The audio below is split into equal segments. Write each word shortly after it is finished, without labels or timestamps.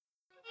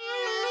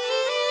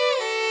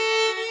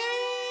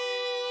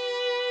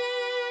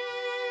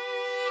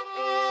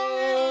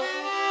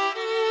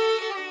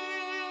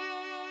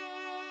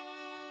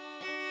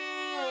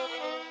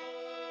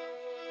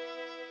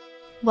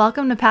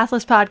Welcome to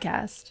Pathless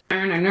Podcast.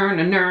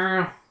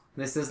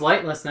 This is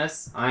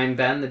Lightlessness. I'm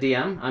Ben, the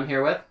DM. I'm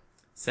here with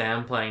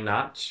Sam playing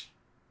Notch.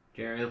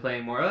 Jeremy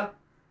playing Mora.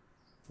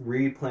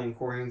 Reed playing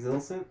Corian's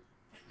Innocent.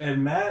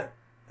 And Matt,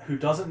 who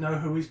doesn't know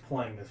who he's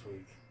playing this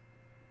week.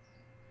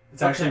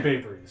 It's actually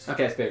Babe Reese.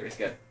 Okay, Spader's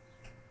good.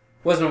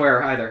 Wasn't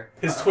aware either.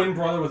 His twin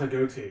brother with a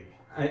goatee.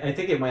 I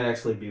think it might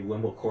actually be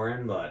Wimble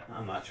Corian, but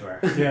I'm not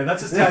sure. Yeah,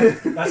 that's his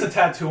that's a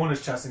tattoo on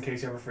his chest in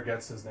case he ever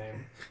forgets his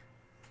name.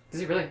 Does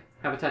he really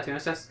have a tattoo on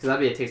his chest? Because that'd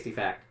be a tasty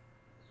fact.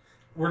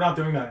 We're not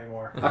doing that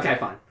anymore. Okay,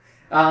 fine.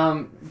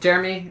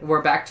 Jeremy,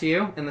 we're back to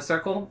you in the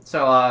circle.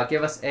 So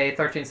give us a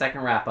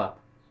 13-second wrap-up.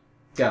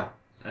 Go.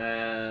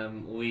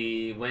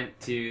 We went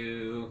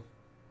to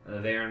the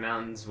Varen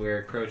Mountains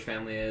where Croach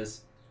family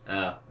is.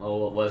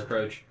 Well, it was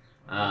Croach.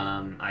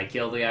 I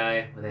killed the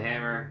guy with a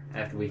hammer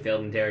after we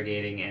failed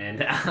interrogating, and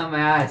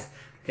my eyes.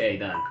 Okay,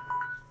 done.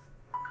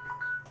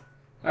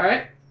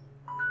 Alright.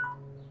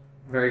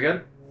 Very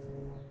good.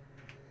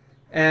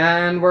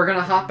 And we're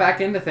gonna hop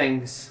back into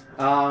things.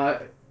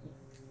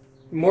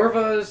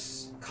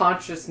 Morva's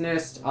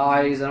consciousness,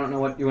 eyes, I don't know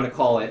what you want to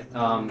call it,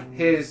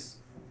 his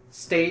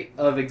state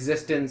of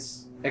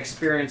existence,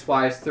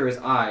 experience-wise, through his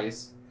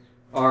eyes,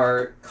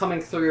 are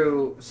coming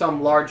through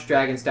some large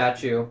dragon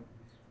statue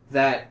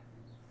that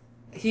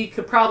he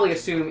could probably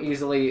assume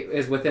easily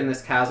is within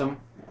this chasm,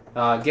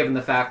 given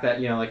the fact that,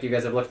 you know, like you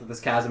guys have looked at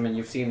this chasm and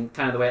you've seen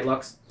kind of the way it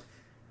looks.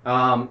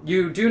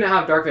 You do now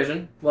have dark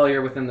vision while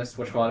you're within this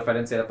witchclaw, if I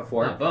didn't say that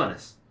before. Oh,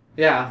 bonus.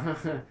 Yeah,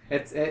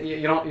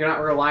 you're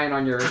not relying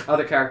on your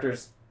other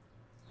characters.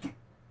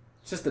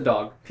 It's just the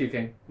dog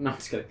puking. No, I'm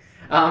just kidding.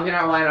 You're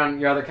not relying on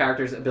your other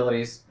characters'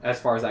 abilities as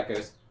far as that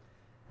goes.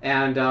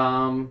 And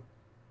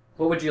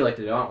what would you like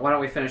to do? Why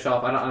don't we finish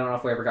off? I don't know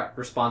if we ever got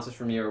responses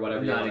from you or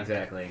whatever. Not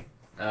exactly.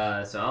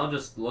 So I'll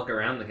just look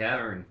around the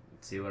cavern and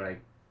see what I...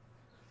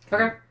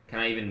 Okay. Can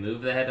I even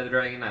move the head of the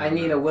dragon? I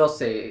need a will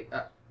save.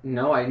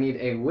 No, I need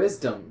a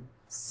wisdom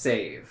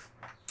save.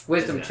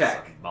 Wisdom Is it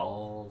check. some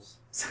balls.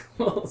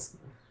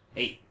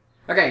 8.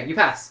 Okay, you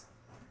pass.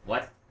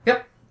 What?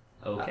 Yep.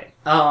 Okay.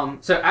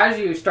 So as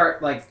you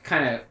start, like,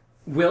 kind of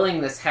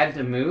willing this head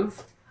to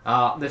move,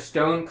 the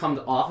stone comes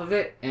off of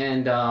it,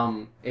 and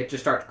it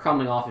just starts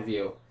crumbling off of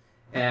you.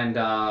 And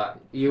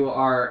you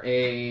are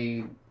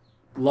a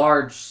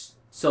large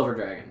silver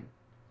dragon.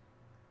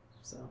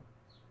 So.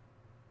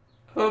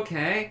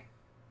 Okay.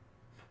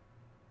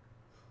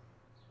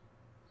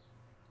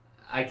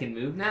 I can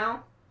move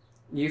now?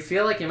 You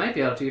feel like you might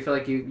be able to. You feel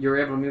like you're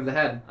able to move the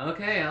head.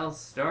 Okay, I'll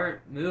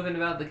start moving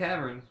about the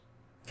cavern.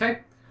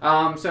 Okay.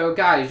 So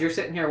guys, you're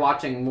sitting here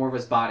watching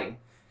Morva's body.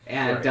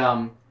 And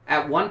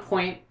at one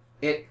point,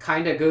 it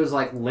kind of goes,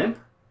 like, limp.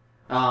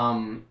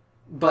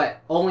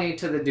 But only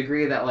to the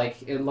degree that,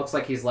 like, it looks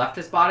like he's left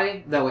his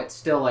body, though it's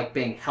still, like,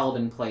 being held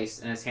in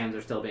place, and his hands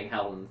are still being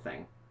held in the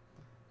thing.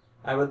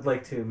 I would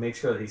like to make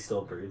sure that he's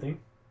still breathing.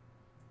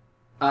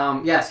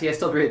 Yes, he is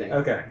still breathing.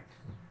 Okay.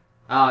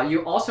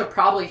 You also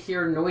probably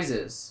hear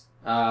noises.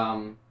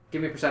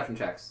 Give me perception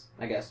checks,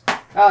 I guess.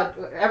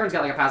 Everyone's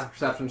got, like, a passive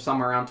perception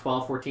somewhere around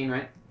 12, 14,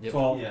 right? Yep.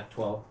 12. Yeah,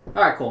 12.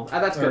 Alright, cool.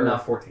 That's good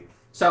enough. 14.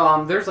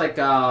 So, there's, like,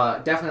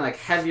 definitely, like,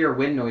 heavier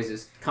wind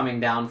noises coming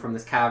down from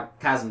this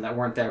chasm that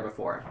weren't there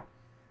before.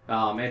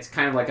 It's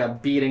kind of like a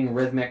beating,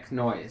 rhythmic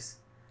noise.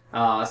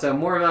 So,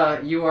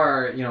 Morva, you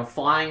are,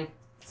 flying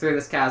through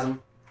this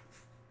chasm.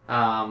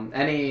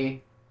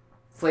 Any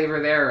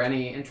flavor there or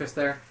any interest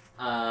there?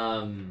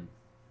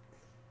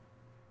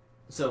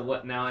 So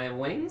what, now I have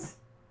wings?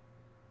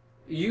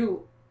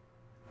 You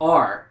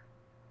are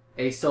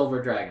a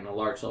silver dragon, a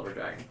large silver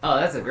dragon. Oh,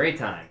 that's a great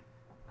time.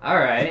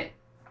 Alright.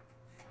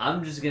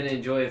 I'm just gonna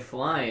enjoy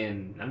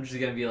flying. I'm just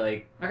gonna be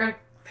like, Okay.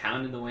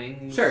 pounding the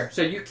wings. Sure.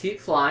 So you keep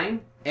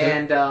flying,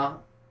 and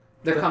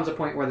there comes a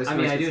point where this I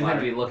mean, noise I gets do have to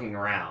louder. be looking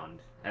around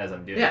as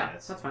I'm doing Yeah,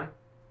 this. that's fine.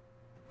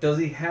 Does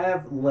he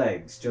have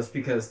legs? Just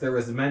because there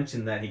was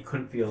mention that he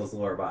couldn't feel his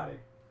lower body.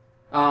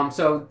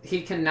 So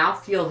he can now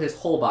feel his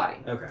whole body.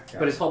 Okay.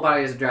 But his whole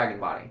body is a dragon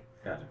body.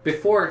 Gotcha.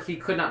 Before, he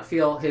could not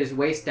feel his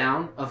waist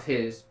down of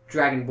his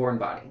dragonborn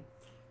body.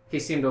 He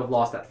seemed to have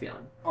lost that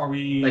feeling. Are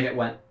we Like it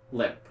went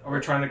limp. are we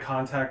trying to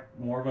contact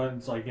Morva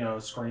and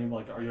like, scream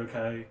like, "Are you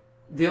okay?"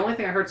 The only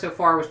thing I heard so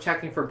far was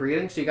checking for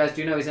breathing, so you guys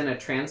do know he's in a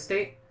trance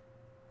state?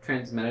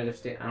 Transmeditative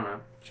state? I don't know.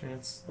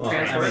 Well,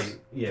 Transfers?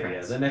 yeah.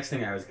 Trans. The next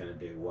thing I was going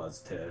to do was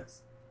to,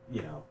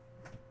 you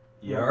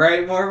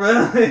alright,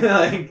 Morva?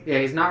 Like, Yeah,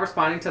 he's not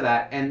responding to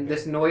that, and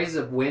this noise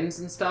of winds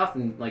and stuff,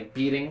 and like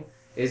beating,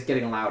 is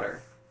getting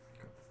louder.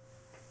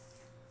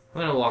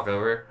 I'm gonna walk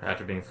over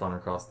after being flung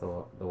across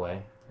the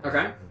way.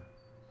 Okay.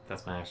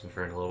 That's my action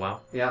for a little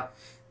while. Yeah.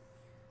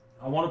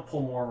 I want to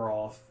pull Morva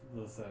off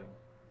the thing.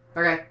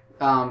 Okay.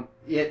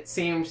 It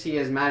seems he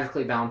is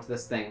magically bound to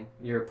this thing.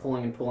 You're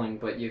pulling and pulling,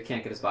 but you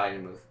can't get his body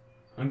to move.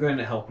 I'm going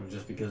to help him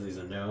just because he's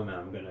a gnome, and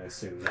I'm going to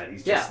assume that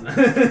he's Yeah.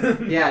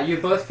 just... Yeah, you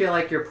both feel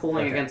like you're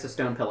pulling Okay. against a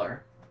stone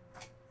pillar.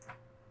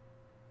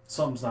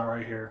 Something's not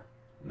right here.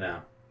 No.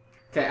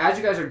 Okay, as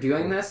you guys are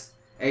doing this,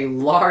 a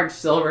large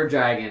silver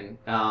dragon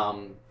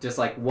just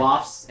like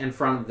wafts in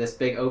front of this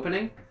big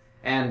opening.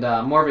 And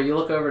Morva, you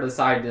look over to the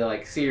side to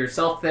like see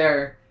yourself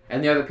there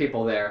and the other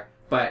people there.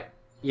 But,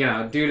 you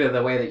know, due to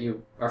the way that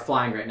you are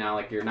flying right now,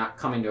 like you're not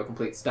coming to a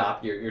complete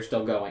stop, you're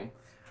still going.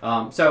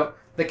 So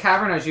the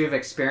cavern, as you've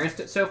experienced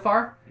it so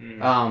far,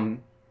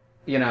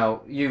 you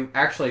know, you've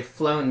actually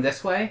flown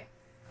this way,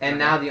 and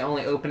now the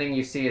only opening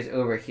you see is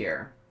over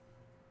here.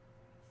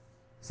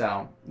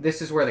 So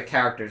this is where the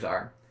characters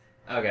are.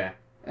 Okay.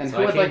 And So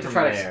who I would came like to from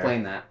try to there.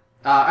 explain that?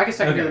 I guess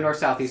I can do Okay. the north,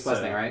 south, east, west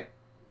So- thing, right?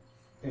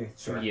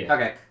 Sure. Yeah.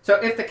 Okay. So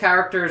if the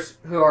characters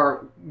who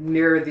are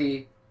near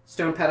the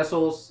stone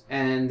pedestals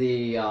and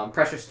the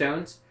precious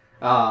stones,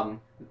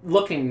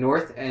 looking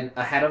north and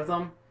ahead of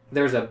them,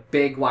 there's a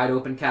big, wide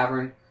open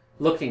cavern.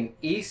 Looking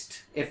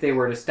east, if they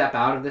were to step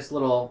out of this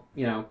little,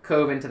 you know,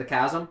 cove into the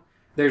chasm,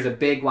 there's a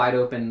big, wide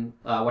open,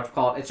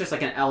 it's just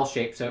like an L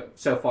shape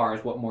so far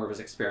is what Morva's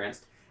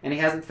experienced. And he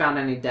hasn't found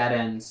any dead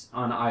ends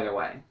on either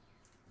way.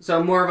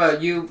 So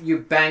Morva, you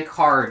bank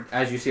hard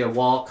as you see a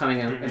wall coming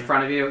in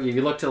front of you.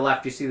 You look to the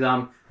left, you see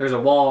them. There's a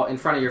wall in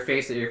front of your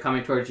face that you're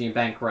coming towards you, and you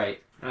bank right.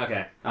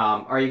 Okay.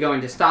 Are you going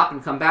to stop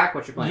and come back?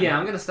 What's your plan? Yeah,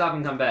 I'm gonna stop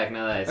and come back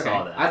now that I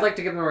saw that. I'd like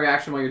to give them a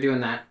reaction while you're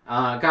doing that.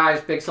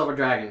 Guys, big silver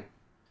dragon.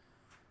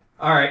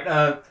 All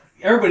right,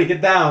 everybody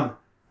get down.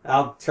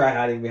 I'll try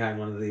hiding behind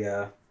one of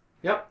the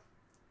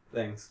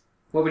things.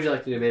 What would you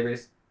like to do,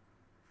 babies?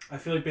 I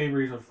feel like Babe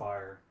Reed's on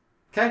fire.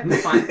 Okay,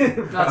 that's fine.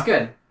 No, that's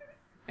good.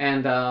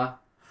 And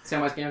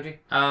Samwise Gamgee?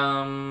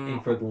 Aim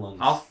for the lungs.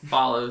 I'll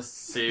follow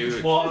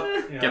suit, Well,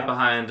 yeah. get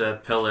behind a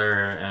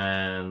pillar,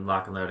 and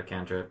lock and load a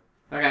cantrip.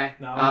 Okay.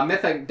 No.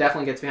 Mytha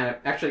definitely gets behind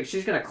it. Actually,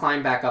 she's going to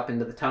climb back up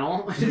into the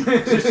tunnel.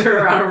 Just turn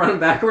around and run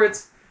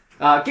backwards.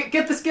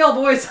 Get the skill,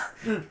 boys!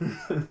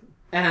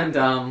 And,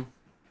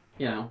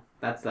 you know,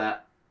 that's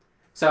that.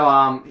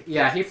 So,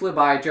 yeah, he flew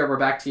by. Joe, we're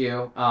back to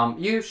you.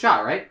 You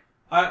shot, right?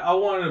 I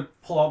wanted to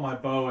pull out my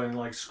bow and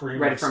like scream.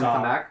 Ready like, for him to stop.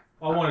 come back?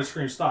 I wanted to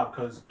scream stop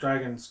because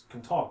dragons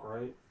can talk,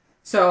 right?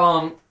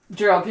 So,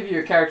 Joe, I'll give you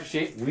your character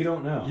sheet. We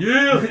don't know.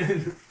 Yeah.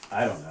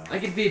 I don't know. I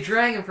could be a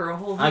dragon for a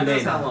whole I who may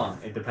knows how know. long.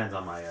 It depends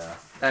on my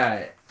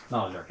Alright.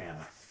 knowledge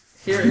arcana.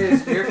 Here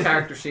is your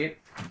character sheet.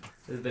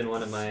 This has been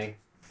one of my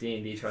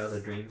D&D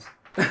childhood dreams.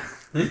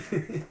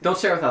 Don't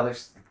share with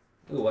others.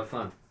 Ooh, what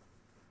fun.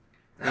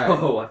 Alright.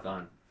 Oh, what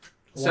fun.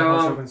 So, One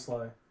horse open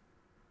sleigh.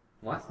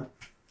 What?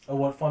 Oh,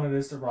 what fun it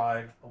is to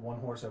ride a one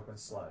horse open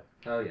sleigh.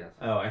 Oh, yes.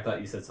 Oh, I thought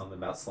you said something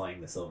about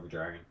slaying the silver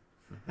dragon.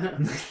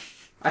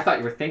 I thought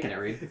you were thinking it,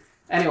 Reed.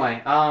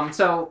 Anyway,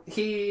 so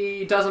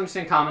he does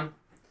understand common,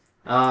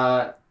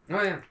 Oh,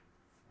 yeah.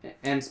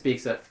 and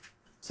speaks it.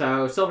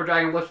 So Silver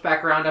Dragon whips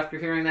back around after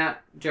hearing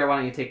that. Jared, why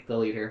don't you take the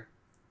lead here?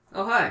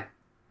 Oh, hi.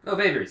 Oh,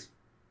 babies.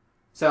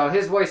 So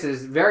his voice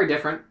is very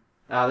different.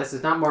 This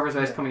is not Morva's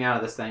voice coming out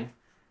of this thing.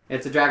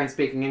 It's a dragon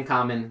speaking in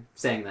common,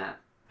 saying that.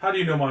 How do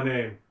you know my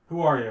name?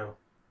 Who are you?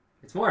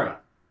 It's Morva.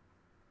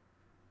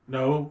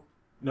 No,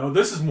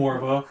 this is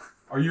Morva.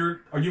 Are you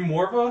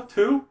Morva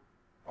too?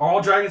 Are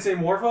all dragons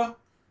named Morva?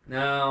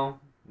 No,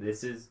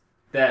 this is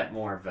that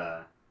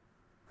Morva.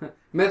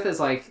 Myth is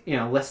like, you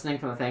know, listening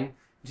from the thing.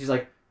 She's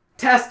like,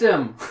 test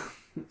him!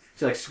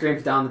 She like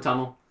screams down the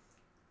tunnel.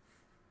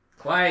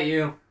 Quiet,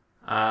 you.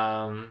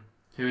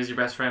 Who is your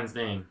best friend's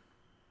name?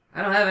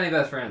 I don't have any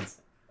best friends.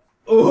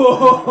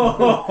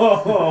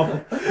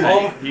 Oh!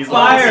 He's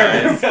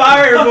Fire! lost,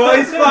 Fire,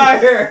 boys!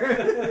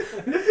 Fire!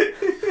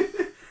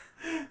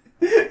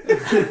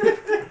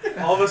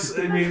 All of us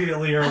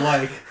immediately are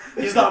like,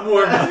 he's not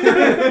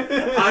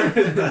Morva. I'm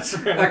his best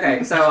friend.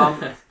 Okay, so,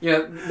 you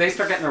know, they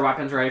start getting their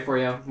weapons ready for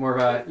you.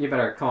 Morva, you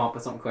better come up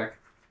with something quick.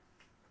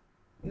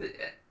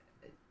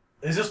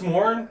 Is this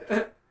Morin?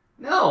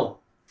 No.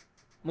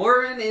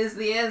 Morin is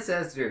the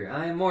ancestor.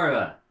 I am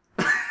Morva.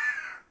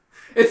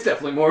 It's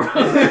definitely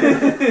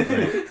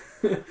Morva.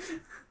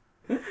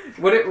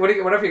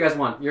 Whatever you guys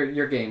want,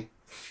 your game.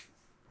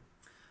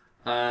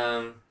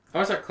 I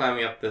want to start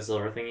climbing up the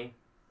silver thingy.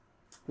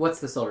 What's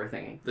the silver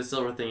thingy? The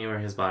silver thingy where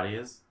his body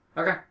is.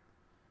 Okay.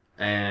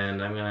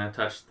 And I'm going to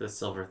touch the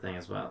silver thing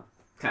as well.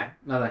 Okay,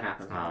 nothing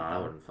happens.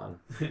 That would be fun.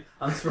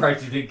 I'm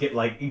surprised you didn't get,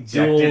 like,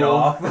 ejected Duel.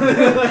 off.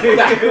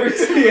 Backwards.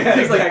 Yeah,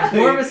 He's like, exactly.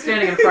 Morva's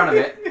standing in front of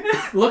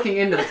it, looking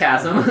into the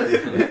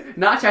chasm.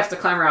 Notch has to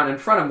climb around in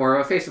front of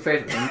Morva, face to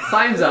face with him,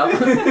 climbs up,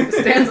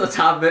 stands on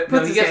top of it, puts No,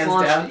 his he gets hands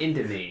launched down.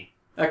 into me.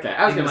 Okay,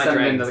 I was into going to my send him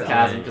dragon into the cell.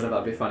 chasm because I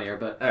thought it'd be funnier,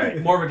 but... Alright.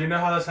 Morva, do you know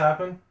how this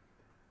happened?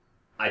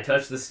 I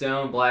touched the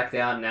stone, blacked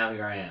out, and now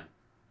here I am.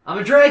 I'm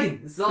a dragon!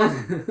 This is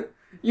awesome.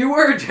 You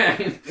were a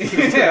dragon!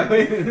 Yeah.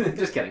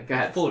 Just kidding, go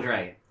ahead. Full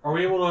dragon. Are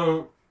we able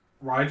to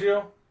ride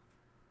you?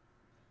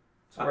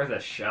 It's worth a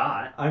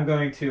shot. I'm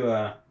going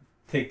to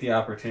take the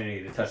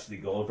opportunity to touch the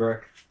gold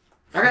brick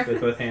Okay,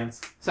 with both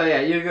hands. so yeah,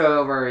 you go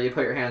over, you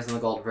put your hands on the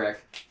gold brick,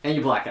 and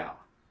you black out.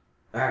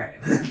 Alright.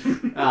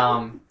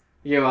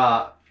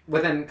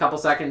 Within a couple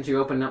seconds, you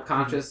open up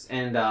conscious,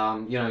 and,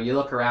 you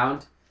look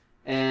around,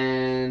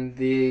 and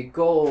the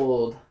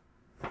gold...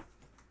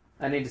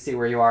 I need to see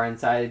where you are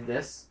inside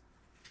this.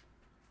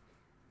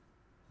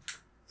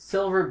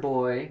 Silver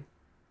Boy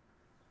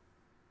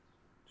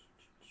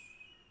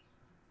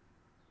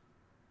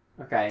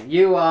Okay,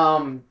 you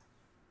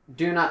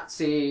do not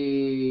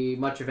see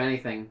much of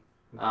anything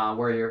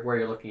where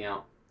you're looking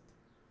out.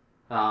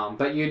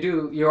 But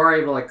you are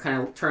able to like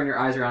kind of turn your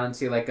eyes around and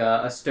see like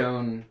a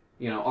stone,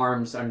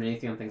 arms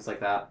underneath you and things like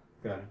that.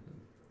 Got it.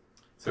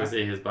 So we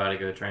see his body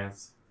go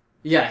trance.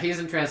 Yeah, he's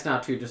in trance now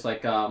too, just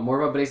like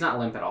Morva, but he's not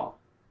limp at all.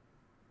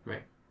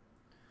 Right.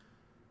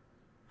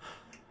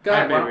 Go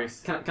ahead.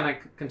 Alright, Can I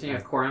continue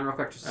with Corian real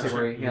quick just to see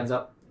where he ends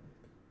up?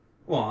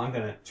 Well, I'm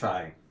gonna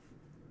try.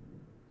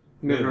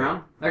 Moving Moving.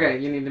 around? Okay,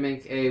 you need to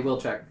make a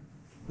will check.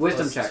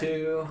 Wisdom Plus check.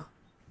 2.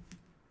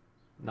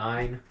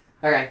 9.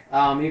 Okay,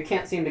 you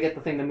can't seem to get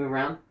the thing to move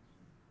around.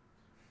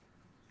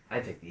 I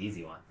picked the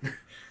easy one.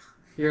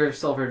 You're a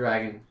silver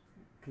dragon.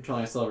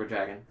 Controlling a silver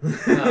dragon.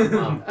 Yes,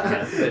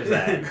 there's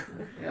that.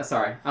 Yeah,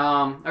 sorry.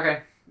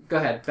 Okay, go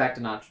ahead. Back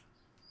to Notch.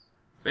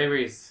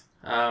 Babies.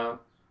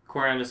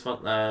 Corian just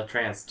went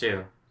trance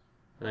too.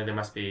 I think there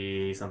must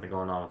be something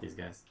going on with these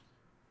guys.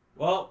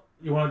 Well,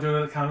 you want to do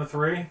it at the count of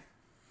 3?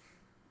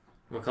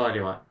 What color do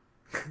you want?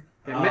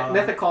 Okay,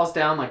 Mythic calls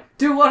down like,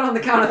 do what on the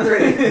count of 3?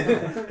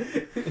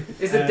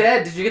 Is it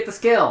dead? Did you get the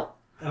skill?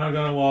 And I'm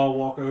gonna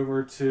walk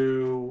over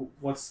to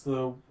what's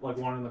the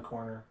one in the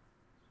corner.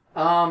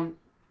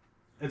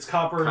 It's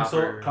copper and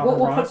Copper. copper We'll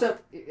put bronze.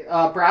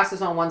 the brass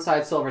is on one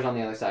side, silver's on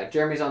the other side.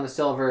 Jeremy's on the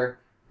silver.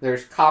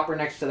 There's copper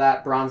next to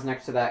that, bronze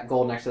next to that,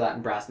 gold next to that,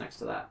 and brass next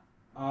to that.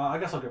 I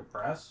guess I'll get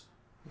brass.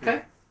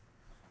 Okay.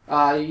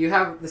 You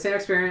have the same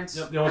experience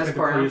Yep, they always as make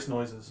the Corian. prettiest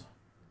noises.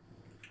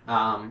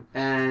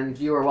 And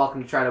you are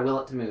welcome to try to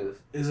will it to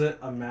move. Is it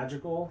a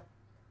magical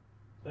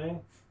thing?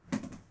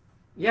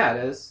 Yeah,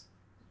 it is.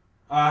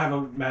 I have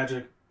a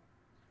magic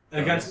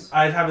against.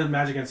 I have a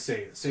magic against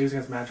save. Saves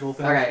against magical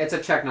things. Okay, it's a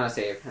check, not a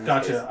save. in this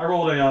Gotcha. case. I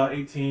rolled a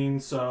 18,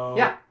 so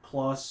Yeah.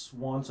 plus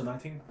 1, so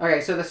 19. Okay,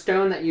 so the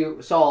stone that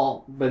you saw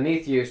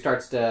beneath you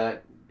starts to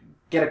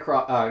get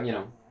across,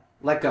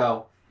 let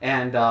go,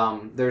 and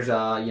there's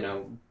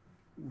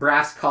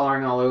brass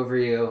coloring all over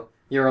you.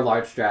 You're a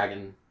large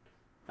dragon.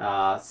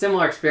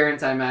 Similar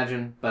experience, I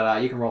imagine,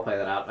 but you can roleplay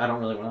that out. I don't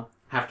really want to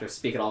have to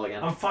speak it all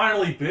again. I'm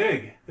finally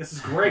big. This is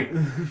great.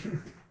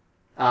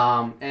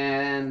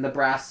 And the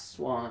brass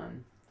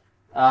one.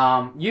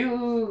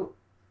 You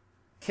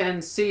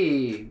can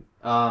see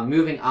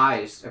moving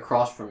eyes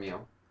across from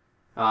you.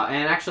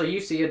 And actually, you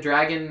see a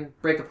dragon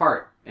break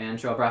apart and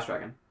show a brass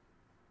dragon.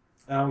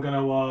 And I'm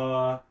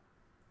gonna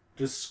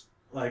just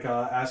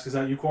ask, is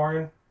that you,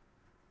 Corian?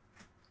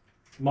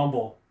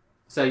 Mumble.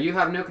 So you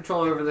have no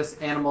control over this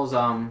animal's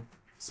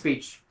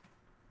speech,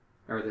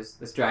 or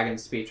this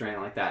dragon's speech or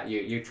anything like that.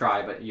 You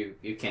try, but you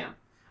can't.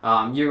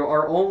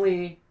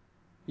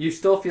 You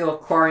still feel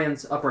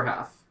Quarian's upper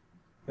half.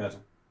 Gotcha.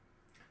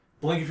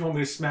 Blink if you want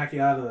me to smack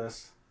you out of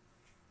this.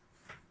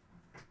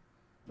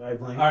 I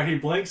blink. Alright, he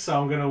blinks,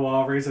 so I'm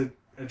gonna raise a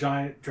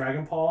giant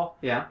dragon paw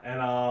Yeah.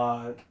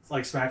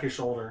 and smack his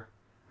shoulder.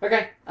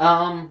 Okay.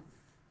 Nothing's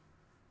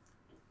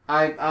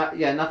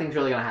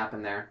really gonna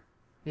happen there.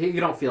 You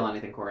don't feel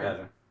anything, Corian.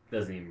 Gotcha.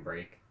 Doesn't even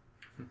break.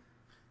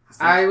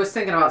 I was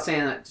thinking about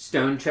saying that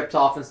stone chips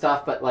off and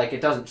stuff, but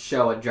it doesn't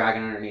show a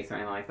dragon underneath or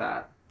anything like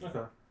that.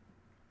 Okay.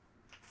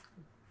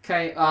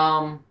 Okay.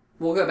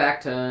 We'll go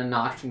back to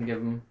Notch and give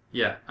him.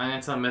 Yeah, I'm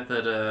gonna tell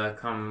Mitha to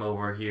come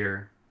over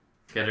here.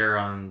 Get her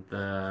on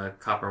the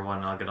copper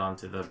one, I'll get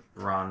onto the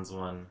bronze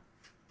one.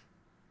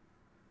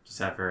 Just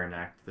have her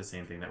enact the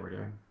same thing that we're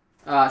doing.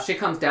 She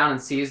comes down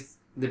and sees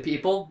the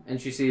people, and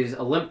she sees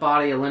a limp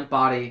body, a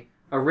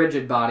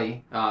rigid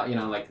body,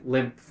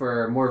 limp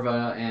for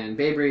Morva and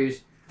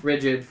Baybreeze,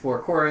 rigid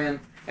for Corian,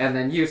 and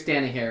then you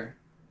standing here,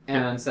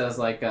 and then says,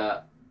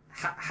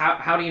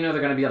 how do you know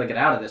they're going to be able to get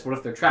out of this? What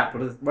if they're trapped?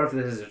 What if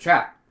this is a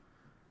trap?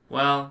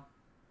 Well,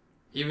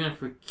 even if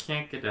we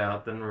can't get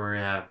out, then we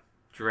have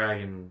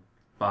dragon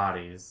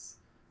bodies.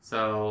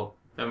 So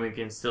then we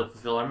can still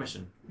fulfill our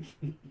mission.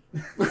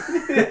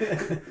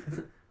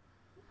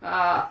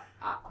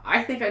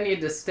 I think I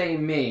need to stay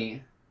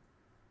me,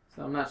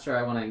 so I'm not sure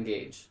I want to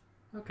engage.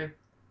 Okay.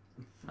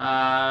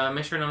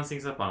 Make sure no one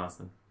sneaks up on us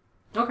then.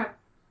 Okay.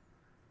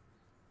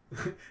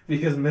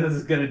 Because Miz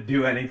is gonna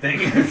do anything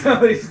if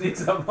somebody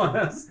sneaks up on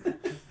us.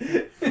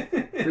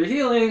 For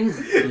healing.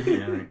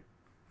 Yeah, right.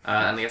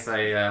 And I guess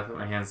I put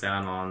my hands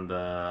down on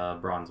the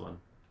bronze one.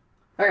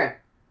 Okay.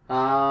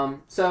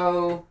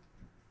 So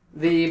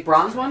the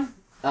bronze one,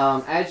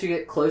 as you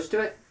get close to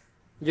it,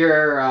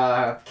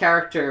 your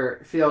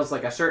character feels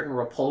like a certain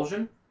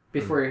repulsion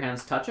before your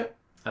hands touch it.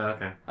 Oh,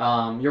 okay.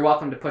 You're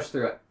welcome to push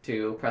through it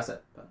to press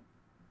it. But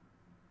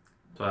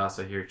Do I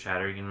also hear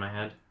chattering in my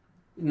head?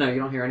 no, you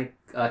don't hear any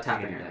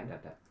tapping or anything.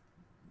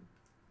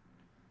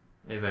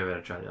 Maybe I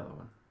better try the other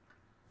one.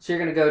 So you're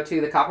going to go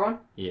to the copper one?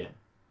 Yeah.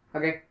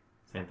 Okay.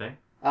 Same thing?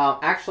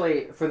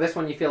 Actually, for this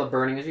one, you feel it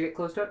burning as you get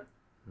close to it.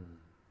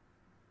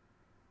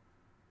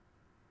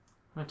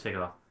 I'm gonna take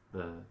off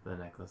the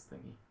necklace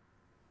thingy.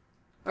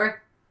 Okay.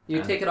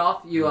 You take it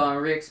off, you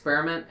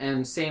re-experiment,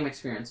 and same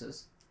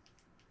experiences.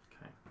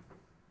 Okay.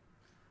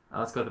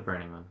 Let's go with the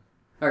burning one.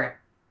 Okay.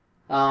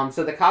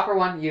 So the copper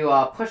one, you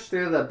push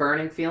through the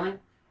burning feeling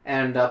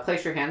and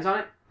place your hands on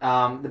it,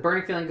 The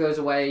burning feeling goes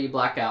away. You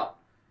black out.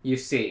 You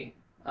see.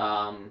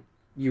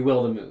 You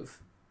will to move.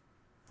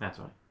 That's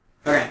why.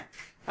 Okay.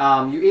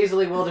 You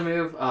easily will to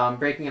move,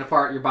 breaking it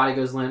apart. Your body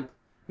goes limp.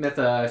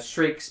 Mytha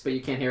shrieks, but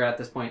you can't hear it at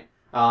this point.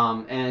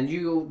 And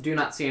you do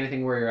not see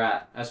anything where you're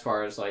at as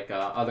far as like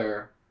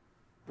other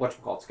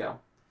whatchamacallits go.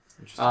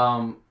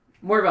 Interesting.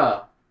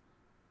 Morva.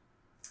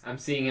 I'm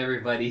seeing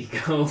everybody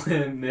go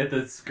limp.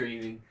 Mytha's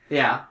screaming.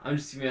 Yeah. I'm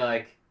just gonna be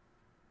like,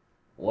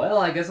 well,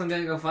 I guess I'm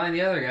gonna go find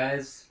the other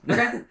guys.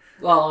 Okay.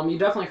 Well, you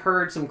definitely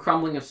heard some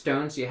crumbling of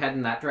stones, so you head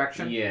in that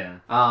direction. Yeah.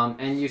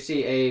 And you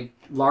see a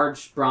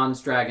large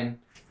bronze dragon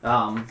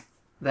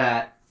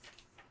that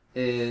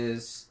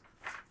is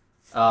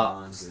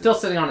still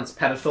sitting on its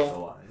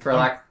pedestal. For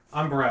lack.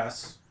 I'm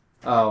brass.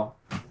 Oh,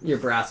 you're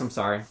brass. I'm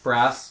sorry,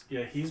 brass.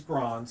 Yeah, he's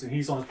bronze and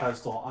he's on his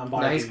pedestal. I'm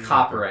No, he's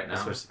copper right now.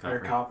 Switch to You're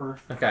copper.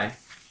 copper. Okay.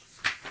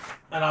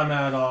 And I'm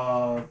at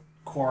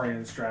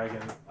Quarian's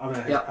dragon. I'm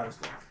at his Yep.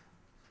 pedestal.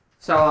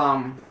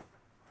 So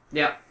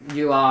yeah,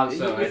 you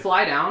So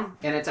fly down,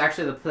 and it's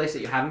actually the place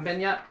that you haven't been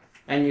yet,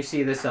 and you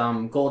see this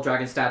gold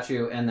dragon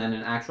statue, and then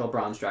an actual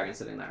bronze dragon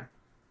sitting there.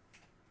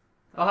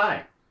 Oh,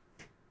 hi.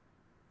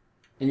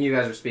 And you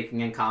guys are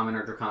speaking in common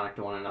or draconic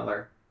to one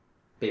another.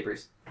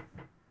 Babers.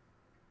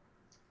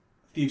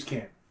 Thieves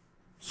can't.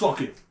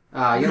 Suck it.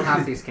 You don't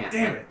have these can't.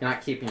 Damn it. You're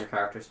not keeping your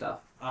character stuff.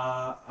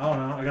 I don't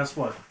know. I guess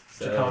what?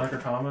 So, Draconic or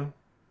common?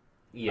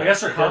 yeah, I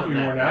guess it Draconic would be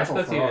doesn't more matter. natural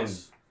I spoke for to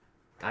us.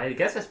 I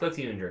guess I spoke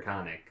to you in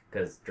Draconic,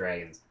 because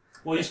dragons.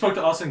 Well, you spoke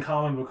to us in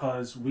common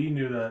because we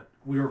knew that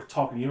we were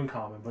talking to you in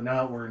common, but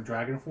now that we're in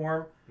dragon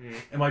form,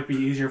 it might be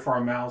easier for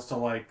our mouths to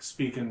like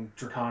speak in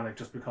Draconic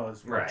just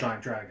because we're Right.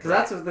 giant dragons. Because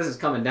that's what this is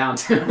coming down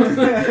to.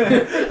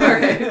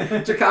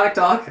 Okay, draconic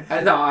talk.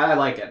 I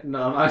like it.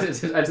 No, I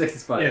just think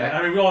it's funny. Yeah,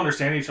 I mean, we all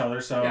understand each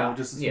other, so Yeah.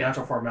 just it's Yeah.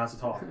 natural for our mouths to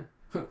talk.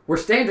 We're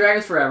staying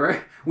dragons forever.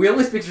 We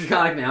only speak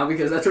draconic now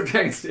because that's what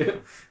dragons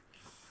do.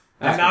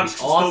 And gonna now be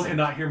still awesome.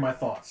 cannot hear my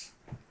thoughts.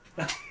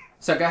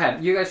 So go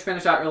ahead. You guys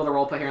finish out your little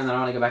roleplay here, and then I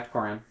want to go back to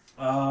Corian.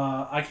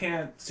 I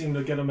can't seem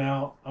to get them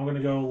out. I'm going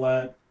to go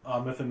let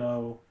Mytha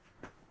know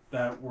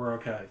that we're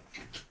okay.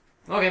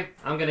 Okay,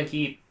 I'm gonna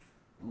keep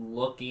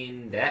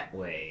looking that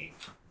way.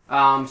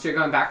 So you're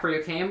going back where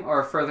you came,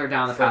 or further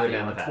down the path? Further you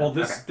down the went? path. Well,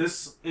 Okay.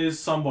 this is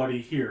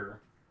somebody here.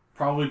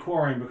 Probably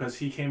Quarian because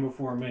he came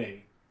before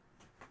me.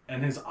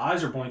 And his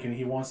eyes are blinking.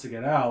 He wants to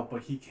get out,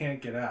 but he can't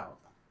get out.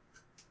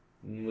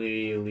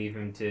 We leave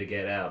him to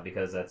get out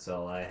because that's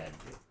all I had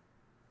to do.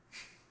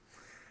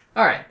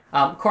 All right,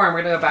 Corian,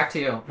 we're gonna go back to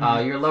you.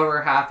 Your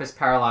lower half is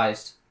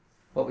paralyzed.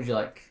 What would you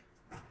like?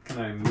 Can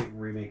I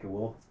remake a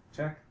will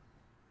check?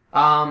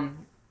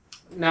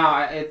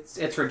 No,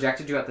 it's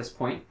rejected you at this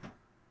point.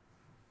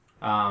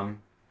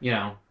 You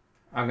know,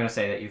 I'm gonna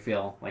say that you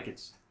feel like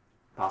it's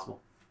possible.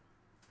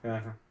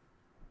 Gotcha.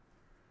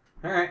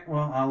 Alright,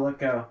 well, I'll let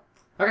go.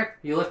 Okay,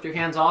 you lift your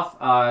hands off.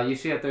 You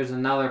see that there's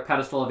another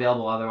pedestal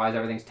available. Otherwise,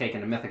 everything's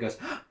taken. And Mytha goes,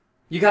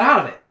 "You got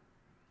out of it."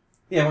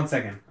 Yeah, 1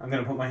 second. I'm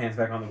gonna put my hands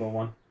back on the gold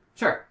one.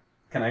 Sure.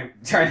 Can I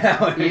try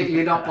now?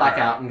 You don't black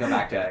out and go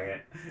back to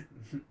it.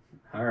 Okay.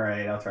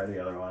 Alright, I'll try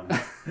the other one.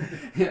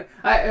 Yeah,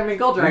 I mean,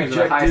 Gold Dragons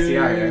are the highest CR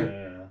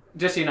here. Yeah.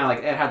 Just so you know, like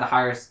it had the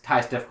highest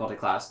difficulty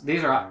class.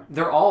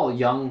 They're all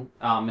young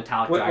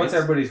metallic dragons. What's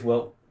everybody's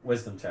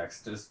wisdom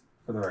checks, just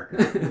for the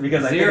record?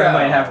 Because I think Zero. I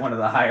might have one of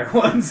the higher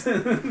ones.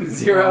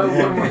 0,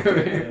 one more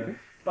over here. Yeah.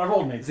 But I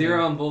rolled an 18.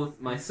 0 on both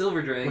my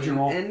silver dragon What'd you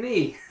roll? and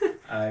me.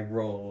 I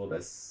rolled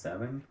a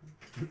 7.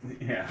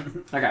 Yeah.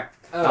 Okay.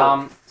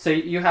 Oh. So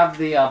you have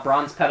the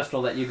bronze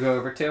pedestal that you go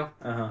over to.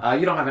 Uh-huh.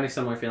 You don't have any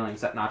similar feelings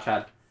that Notch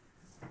had.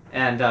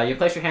 And you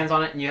place your hands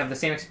on it, and you have the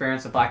same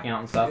experience of blacking out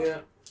and stuff. Yeah.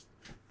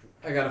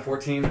 I got a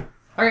 14.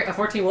 Okay, a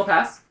 14 will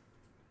pass.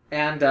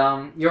 And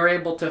you're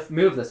able to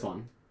move this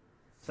one.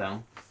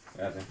 So.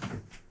 Gotcha.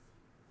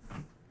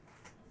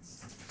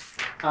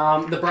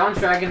 The bronze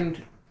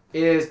dragon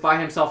is by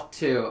himself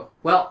too.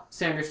 Well,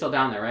 Sam, you're still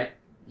down there, right?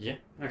 Yeah.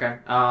 Okay.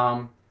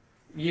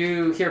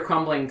 You hear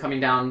crumbling coming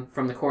down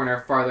from the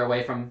corner farther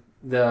away from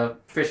the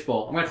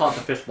fishbowl. I'm going to call it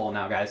the fishbowl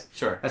now, guys.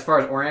 Sure. As far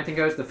as orienting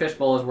goes, the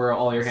fishbowl is where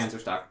all your hands are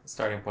stuck.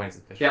 Starting point's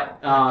the fish.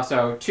 Yep.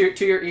 So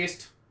to your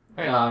east,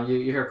 Alright. you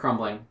hear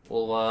crumbling.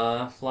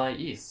 We'll fly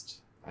east,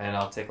 and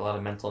I'll take a lot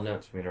of mental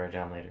notes for me to write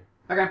down later.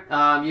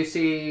 Okay. You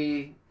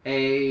see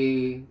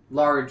a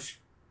large.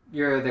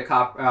 You're the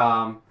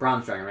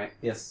bronze dragon, right?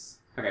 Yes.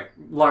 Okay.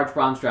 Large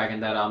bronze dragon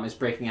that is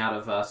breaking out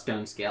of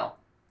stone scale.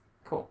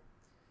 Cool.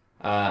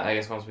 I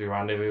guess once we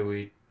rendezvous,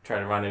 we try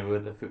to rendezvous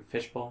with the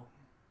fishbowl.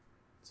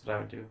 That's what I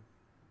would do.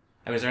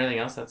 I mean, is there anything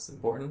else that's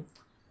important?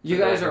 You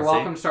that I guys are can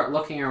welcome see? to start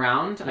looking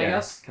around, I Yeah.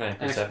 guess, Can I and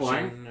perception?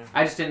 exploring.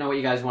 I just didn't know what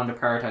you guys wanted to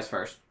prioritize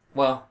first.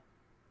 Well,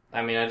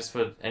 I mean, I just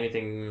put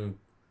anything.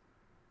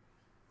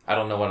 I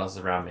don't know what else is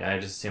around me. I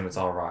just assume it's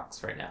all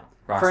rocks right now.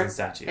 Rocks and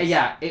statues.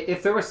 Yeah,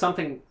 if there was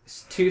something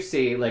to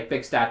see, like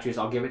big statues,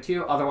 I'll give it to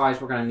you.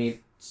 Otherwise, we're going to need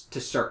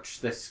to search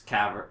this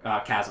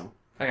chasm.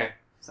 Okay.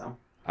 So.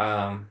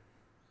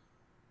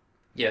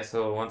 Yeah,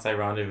 so once I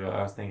rendezvous,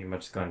 I was thinking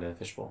about just going to the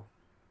fishbowl.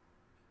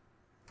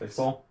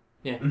 Fishbowl?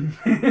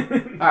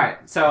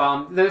 Alright,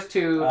 so those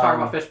two talk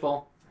about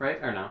Fishbowl, right?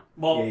 Or no?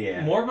 Well,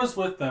 Yeah. Morba's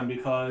with them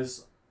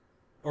because,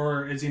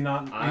 or is he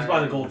not? He's by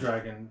the gold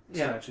dragon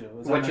statue.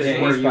 Which is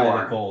Yeah, where he's you by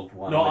are. the gold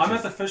one. No, which I'm is-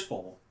 at the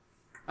fishbowl.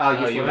 Oh, Oh, you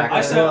you flew back went-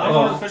 I said I'm well-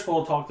 going to the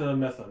fishbowl to talk to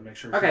Mytha and make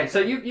sure. Okay, so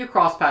you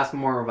crossed past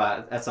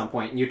Morva at some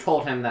point, and you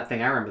told him that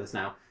thing. I remember this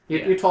now.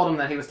 You told him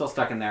that he was still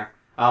stuck in there.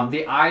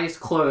 The eyes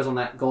close on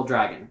that gold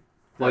dragon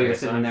while Okay, you're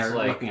so sitting I'm there just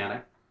like- looking at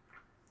it.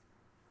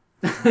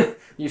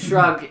 You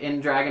shrug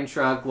in dragon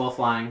shrug while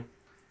flying,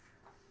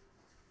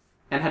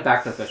 and head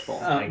back to the fishbowl.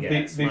 I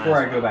guess, might Before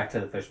as I go well. back to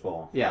the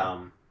fishbowl, Yeah.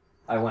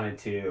 I wanted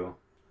to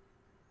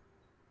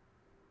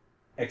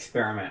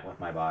experiment with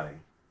my body.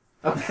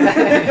 Okay.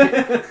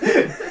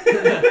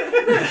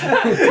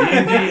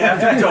 D&D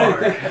after dark.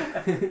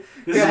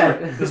 Go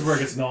ahead. This is where it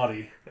gets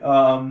naughty.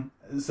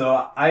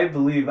 So I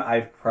believe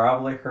I've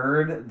probably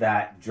heard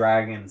that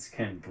dragons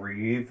can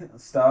breathe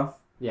stuff.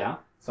 Yeah,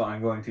 So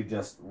I'm going to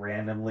just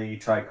randomly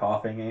try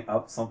coughing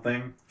up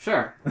something.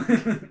 sure.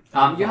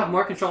 You have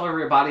more control over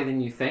your body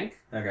than you think.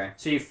 Okay.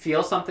 So you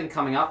feel something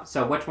coming up.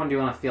 So which one do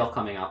you want to feel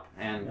coming up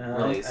and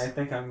release? I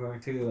think I'm going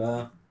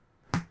to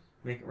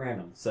make it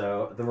random.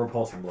 So the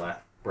repulsion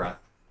breath.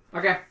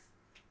 Okay.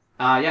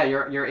 Yeah,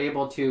 you're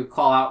able to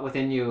call out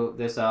within you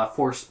this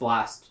force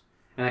blast,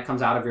 and it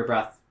comes out of your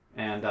breath,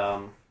 and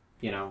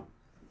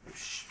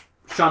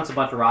shunts a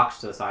bunch of rocks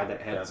to the side that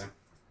it hits.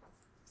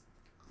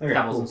 Okay,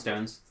 Pebbles cool. and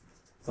stones.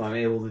 So I'm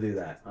able to do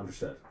that.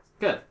 Understood.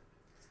 Good.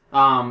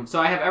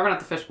 So I have everyone at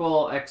the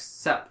fishbowl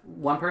except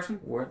one person.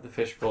 We're at the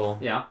fishbowl.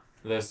 Yeah.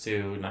 Those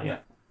two, not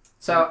yet.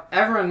 So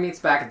everyone meets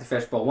back at the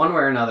fishbowl, one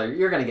way or another.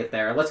 You're gonna get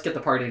there. Let's get the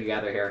party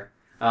together here.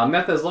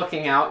 Mytha's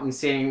looking out and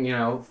seeing,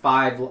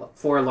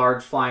 4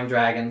 large flying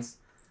dragons.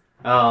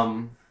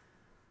 Go.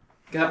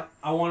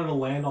 I wanted to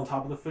land on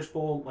top of the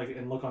fishbowl,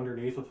 and look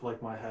underneath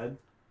with my head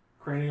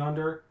craning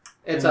under.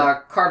 It's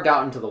carved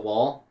out into the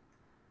wall.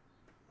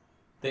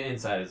 The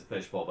inside is a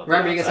fishbowl, but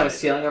Remember, the you guys have a outside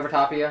is ceiling over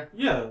top of you.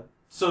 Yeah.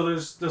 So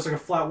there's a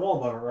flat wall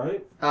above it,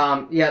 right?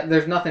 Yeah,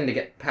 there's nothing to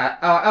get past.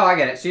 Oh, I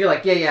get it. So you're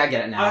like, yeah, I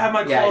get it now. I have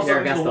my yeah, claws you're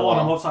up against against the wall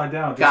and I'm upside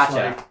down. Just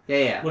Gotcha.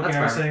 Yeah, looking that's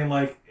at it fair.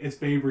 saying it's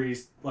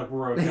Baby's,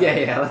 we're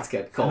okay. Yeah, that's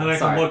good. Cool. And then I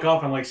Sorry. can look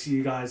up and see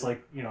you guys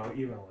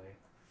evenly.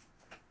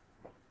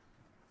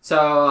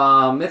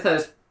 So Mytha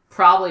is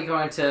probably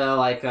going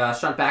to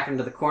shunt back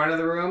into the corner of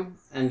the room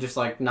and just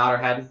nod her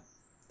head.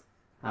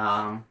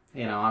 I'm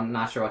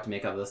not sure what to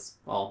make of this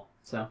all.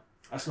 So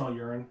I smell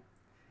urine.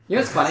 you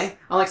know what's funny?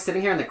 I'm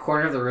sitting here in the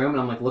corner of the room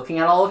and I'm looking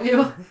at all of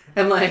you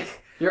and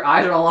your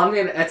eyes are all on me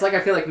and it's I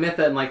feel like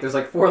Mytha and there's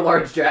 4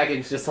 large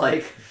dragons just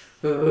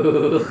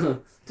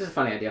ooh. Just a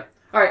funny idea.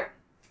 All right.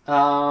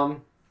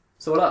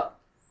 So what up?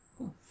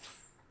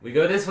 We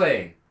go this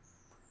way.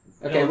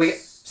 Okay,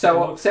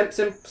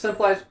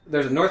 simplifies.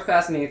 There's a north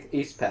pass and an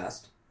east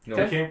pass.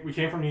 Okay. We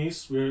came from the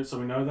east, so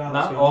we know that.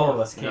 Let's Not go all north. of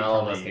us came No, all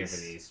from of us the came east.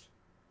 from the east.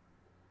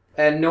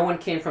 And no one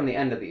came from the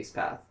end of the east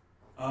path.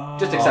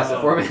 Just Oh. accept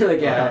it for me. Did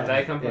Yeah.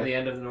 I come from Yeah. the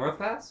end of the north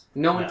pass?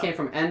 No one No. came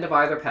from end of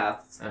either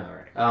paths. Oh,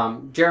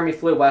 alright. Jeremy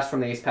flew west from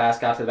the east pass,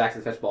 got to the back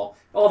of the fishbowl.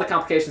 All the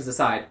complications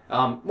aside,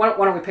 why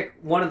don't we pick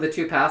one of the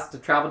 2 paths to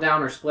travel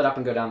down, or split up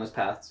and go down those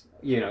paths?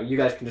 You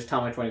guys can just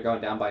tell me which one you're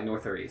going down by,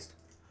 north or east.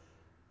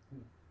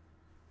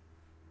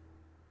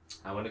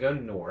 I want to go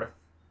north.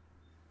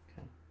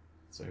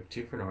 So we have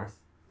 2 for north.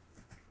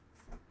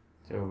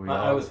 So we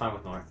I was fine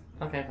with north.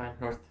 Okay, fine.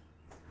 North.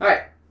 All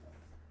right.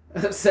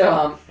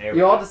 So There we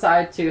you all go.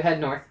 decide to head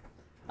north,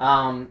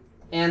 and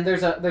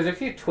there's a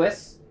few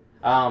twists.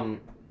 You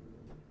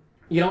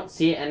don't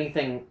see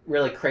anything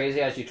really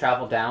crazy as you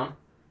travel down,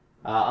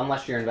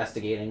 unless you're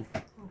investigating.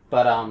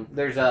 But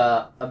there's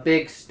a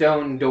big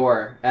stone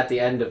door at the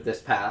end of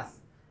this path,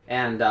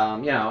 and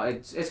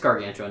it's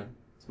gargantuan.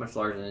 It's much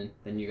larger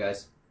than you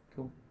guys.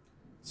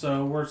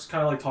 So we're just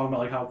kind of talking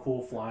about how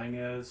cool flying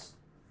is.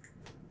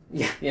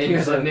 Yeah, you He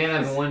guys. was like, man,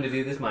 I've been wanting to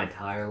do this my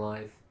entire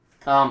life.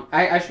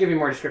 I should give you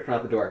more description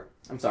about the door.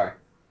 I'm sorry.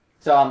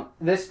 So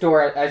this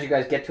door, as you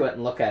guys get to it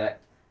and look at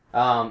it,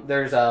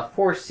 there's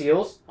 4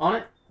 seals on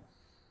it,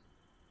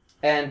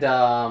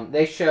 and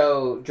they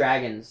show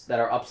dragons that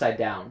are upside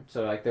down.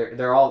 So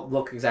they're all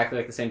look exactly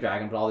like the same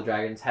dragon, but all the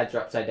dragons' heads are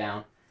upside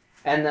down.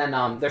 And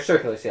then they're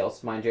circular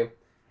seals, mind you,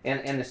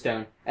 in the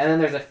stone. And then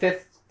there's a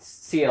 5th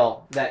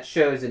seal that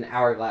shows an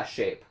hourglass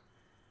shape.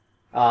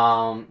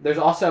 There's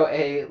also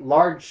a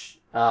large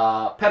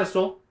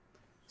pedestal,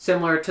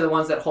 similar to the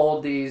ones that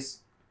hold these,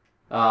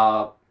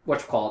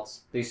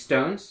 these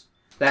stones,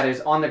 that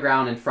is on the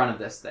ground in front of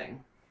this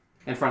thing,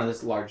 in front of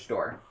this large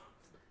door.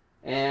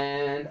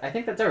 And I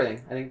think that's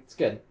everything. I think it's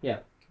good. Yeah.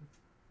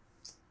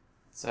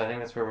 So I think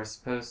that's where we're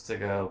supposed to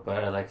go,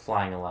 but I like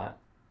flying a lot.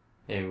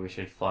 Maybe we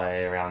should fly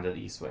around to the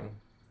east wing.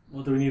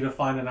 Well, do we need to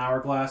find an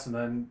hourglass and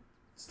then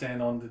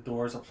stand on the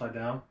doors upside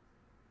down?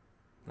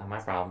 Not my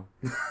problem.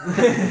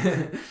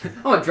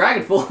 I'm a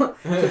dragon fool.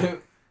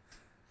 Do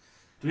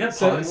we have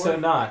So polymorph?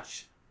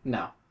 Notch,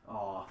 No.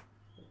 Aw.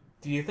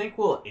 do you think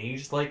we'll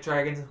age like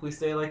dragons if we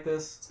stay like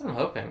this? So I'm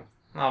hoping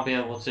I'll be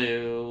able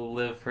to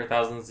live for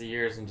thousands of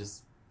years and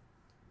just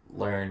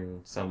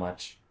learn so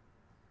much.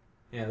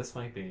 Yeah, this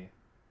might be.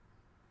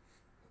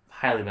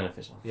 Highly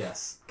beneficial.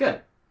 Yes.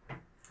 Good.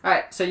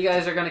 Alright, so you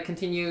guys are going to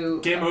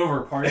continue... Game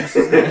over, party. You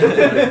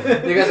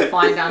guys are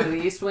flying down to the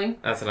East Wing?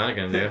 That's what I'm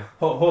gonna do.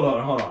 Hold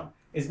on.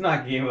 It's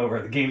not game over.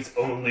 The game's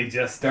only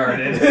just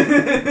started.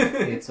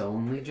 It's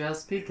only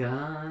just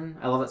begun.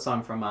 I love that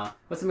song from,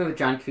 what's the movie with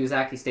John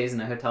Cusack? He stays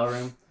in a hotel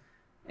room,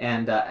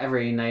 and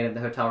every night at the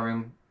hotel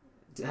room...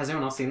 Has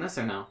anyone else seen this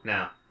or no?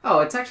 No.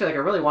 Oh, it's actually like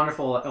a really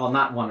wonderful... Well,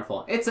 not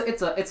wonderful. It's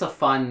a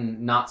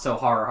fun, not so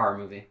horror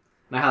movie.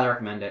 And I highly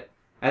recommend it.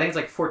 I think it's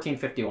like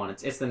 1451.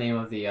 It's the name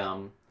of the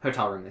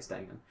hotel room they stay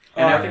in.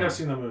 Oh, I think I've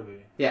seen the movie.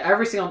 Yeah,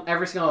 every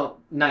single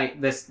night,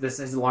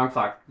 his alarm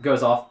clock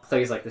goes off,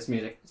 plays like this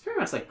music. It's pretty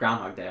much like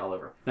Groundhog Day all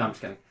over. No, I'm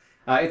just kidding.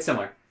 It's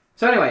similar.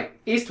 So anyway,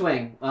 East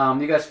Wing.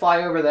 You guys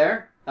fly over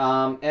there,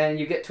 and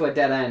you get to a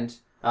dead end.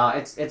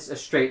 It's a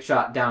straight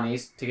shot down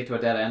east to get to a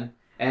dead end,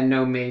 and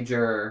no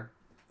major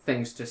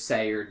things to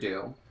say or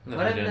do.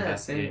 What did that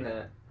say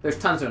that? There's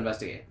tons to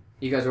investigate.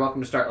 You guys are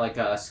welcome to start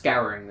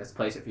scouring this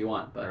place if you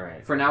want, but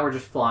Right. for now we're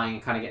just flying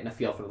and kind of getting a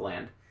feel for the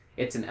land.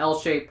 It's an L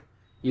shape.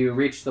 You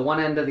reach the one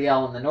end of the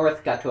L in the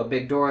north, got to a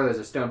big door, there's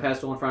a stone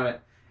pedestal in front of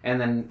it, and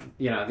then,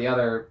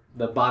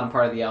 the bottom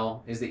part of the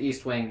L is the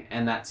East Wing,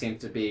 and that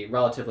seems to be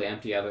relatively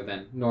empty other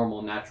than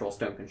normal, natural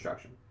stone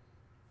construction.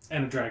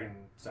 And a dragon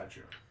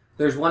statue.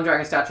 There's one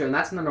dragon statue, and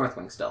that's in the North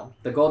Wing still.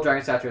 The gold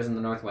dragon statue is in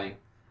the North Wing,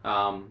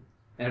 and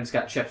it's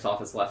got chips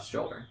off its left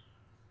shoulder.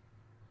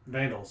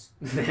 Vandals.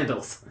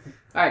 Vandals.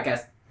 Alright,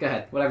 guys, go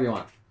ahead. Whatever you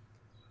want.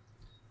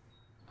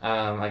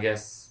 I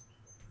guess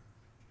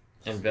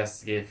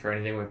investigate for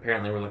anything.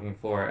 Apparently, we're looking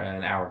for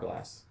an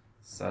hourglass.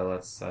 So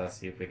let's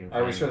see if we can.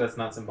 Are we sure that's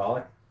not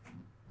symbolic?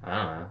 I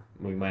don't know.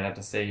 We might have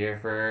to stay here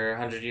for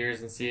 100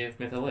 years and see if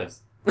Mytha lives.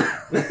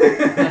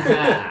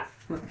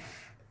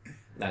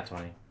 Not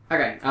 20.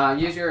 Okay,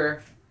 use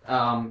your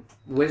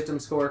wisdom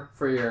score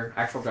for your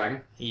actual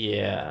dragon.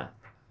 Yeah.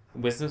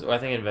 Wisdom. I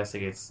think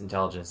investigates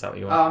intelligence. Is that what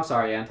you Oh, want? I'm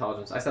sorry, yeah,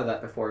 intelligence. I said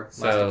that before last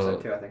So-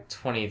 episode too, I think.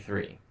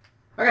 23.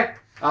 Okay,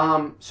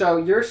 so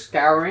you're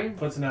scouring.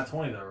 Puts in that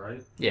 20 though,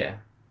 right? Yeah.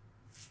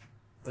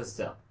 But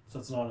still. So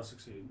it's an auto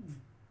succeed.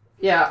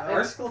 Yeah,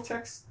 Are skill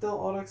checks still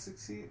auto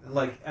succeed?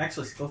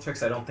 Actually, skill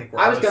checks I don't think were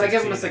I was gonna auto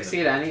give him a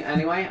succeed. succeed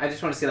anyway. I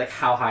just want to see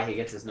how high he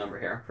gets his number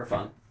here for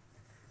fun.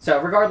 So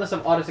regardless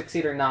of auto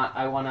succeed or not,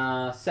 I want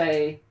to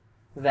say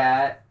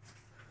that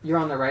you're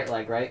on the right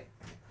leg, right?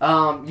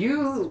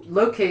 You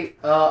locate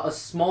a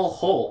small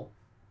hole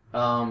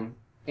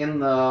in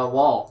the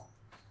wall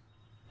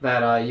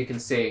that you can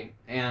see,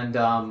 and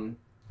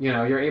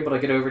you're able to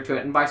get over to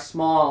it. And by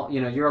small,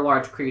 you're a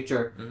large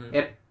creature. Mm-hmm.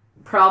 It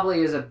probably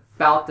is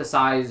about the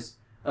size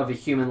of a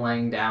human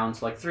laying down,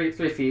 so 3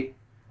 feet.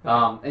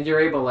 And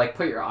you're able to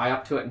put your eye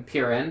up to it and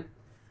peer in,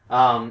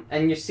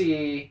 and you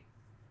see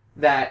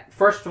that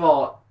first of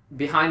all,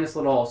 behind this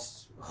little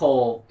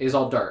hole is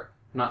all dirt,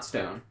 not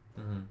stone.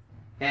 Mm-hmm.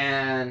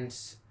 And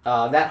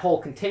that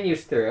hole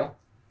continues through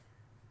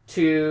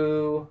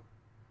to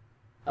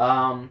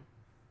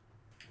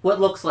what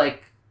looks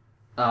like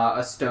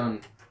a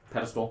stone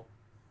pedestal.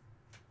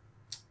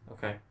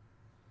 Okay.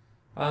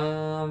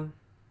 And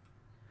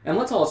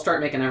let's all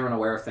start making everyone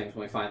aware of things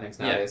when we find things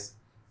nowadays.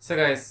 So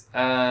guys,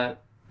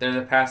 there's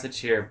a passage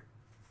here.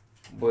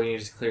 We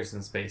need to clear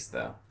some space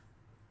though,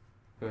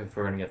 if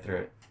we're gonna get through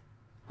it.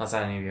 Unless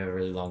any of you have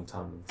really long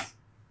tongues.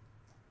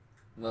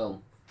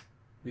 Well,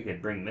 we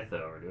could bring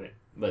Mytha over to it,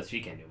 but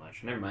she can't do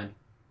much. Never mind.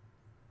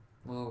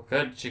 Well,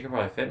 good. She could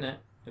probably fit in it.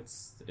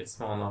 It's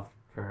small enough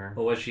for her.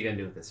 But what's she gonna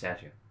do with the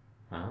statue?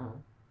 I don't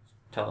know.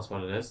 Tell us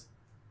what it is.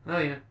 Oh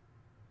yeah,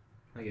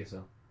 I guess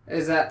so.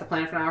 Is that the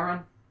plan for now,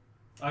 Ron?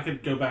 I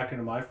could go back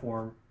into my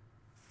form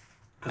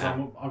because Ah.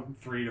 I'm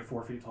 3 to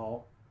 4 feet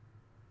tall.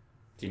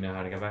 Do you know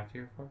how to go back to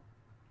your form?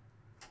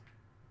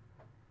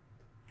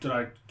 Can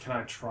I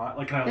try?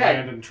 Can I Yeah.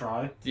 land and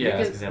try? Yeah, I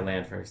was can- gonna say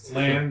land first.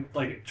 Land,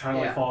 try to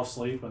Yeah. fall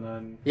asleep and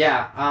then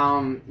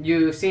Yeah.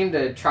 You seem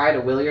to try to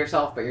will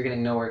yourself, but you're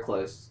getting nowhere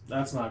close.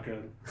 that's not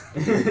good.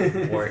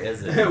 Or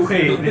is it?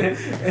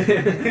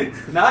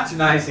 Wait. Notch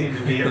and I seem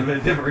to be of a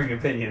differing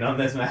opinion on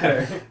this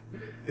matter.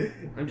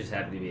 I'm just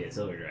happy to be a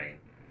silver dragon.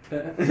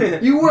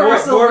 You were More- a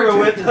silver Morva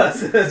with dragon.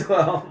 us as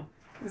well.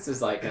 This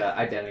is like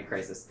identity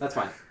crisis. That's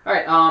fine. All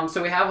right.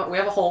 So we have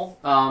a hole.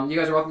 You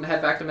guys are welcome to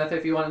head back to Mytha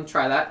if you want to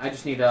try that. I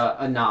just need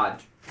a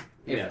nod.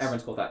 If Yes.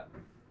 everyone's cool with that.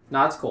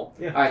 Nod's cool.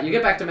 Yeah. All right. You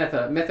get back to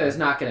Mytha. Mytha is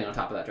not getting on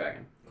top of that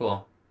dragon.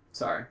 Cool.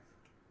 Sorry.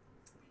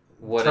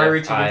 What Try if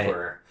reaching I in for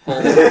her.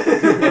 hold? What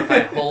if I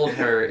hold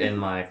her in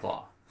my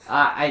claw?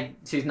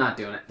 She's not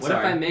doing it. What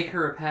Sorry. if I make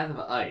her a path of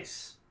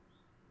ice?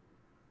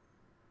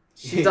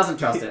 She doesn't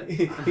trust it.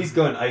 He's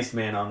going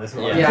Iceman on this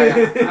one. Yeah.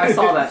 Yeah, I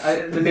saw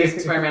that. The Amazing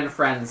Spider-Man and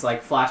Friends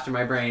flashed in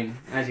my brain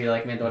as you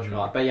made the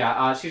whatchamacallit. But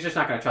yeah, she's just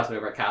not going to trust it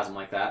over a chasm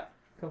like that.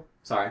 Cool.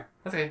 Sorry.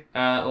 Okay.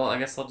 Well, I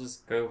guess I'll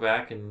just go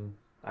back and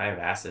I have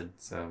acid,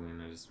 so I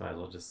mean, I just might as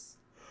well just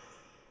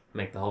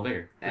make the hole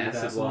bigger,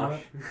 Acid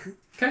wash.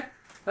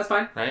 That's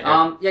fine.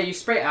 right? Yeah, you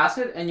spray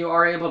acid and you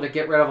are able to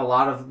get rid of a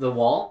lot of the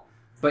wall.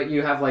 but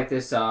you have like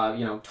this,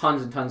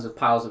 tons and tons of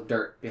piles of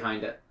dirt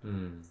behind it.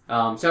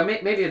 Hmm. So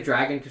maybe a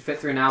dragon could fit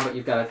through now, but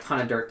you've got a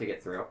ton of dirt to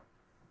get through.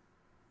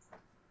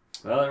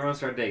 Well, everyone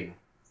start digging.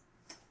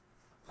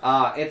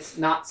 It's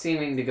not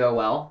seeming to go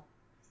well.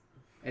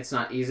 It's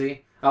not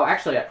easy. Oh,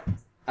 actually,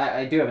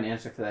 I do have an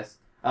answer for this.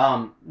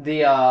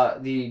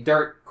 The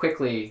dirt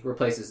quickly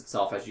replaces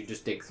itself as you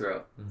just dig through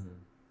it.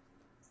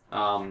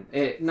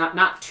 It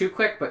not too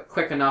quick, but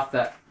quick enough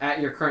that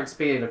at your current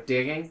speed of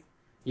digging,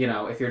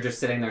 if you're just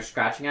sitting there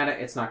scratching at it,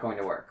 it's not going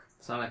to work.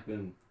 Sonic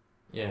boom.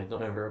 Yeah,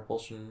 don't have a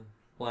repulsion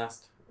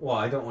blast. Well,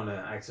 I don't want to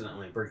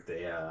accidentally break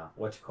the,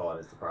 what you call it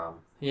is the problem.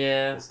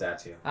 Yeah, The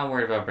statue. I'm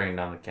worried about bringing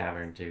down the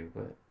cavern too,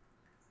 but...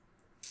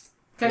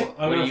 Okay. Well,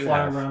 I'm What do gonna you fly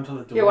have? around to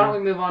the door. Yeah, why don't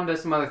we move on to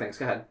some other things?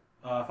 Go ahead.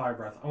 Fire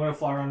breath. I'm gonna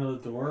fly around to the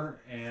door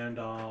and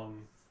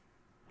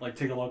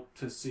take a look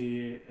to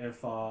see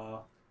if the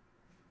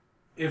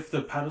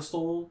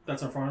pedestal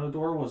that's in front of the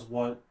door was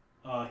what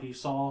he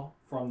saw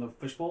from the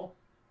fishbowl.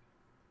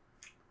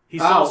 He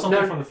saw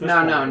something from the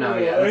fishbowl. No,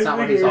 that's not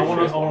what he saw. I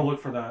want to look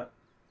for that.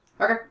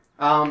 Okay.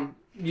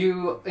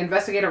 You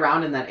investigate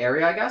around in that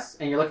area, I guess,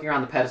 and you're looking around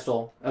the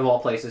pedestal of all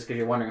places because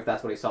you're wondering if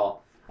that's what he saw.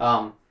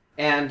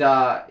 And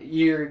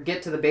you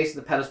get to the base of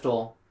the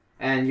pedestal,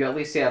 and you at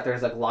least see that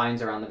there's like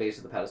lines around the base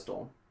of the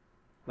pedestal,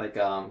 like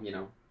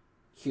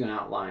hewn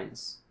out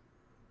lines.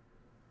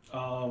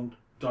 Do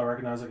I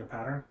recognize like a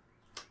pattern?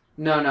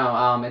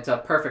 No. It's a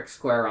perfect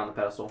square around the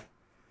pedestal.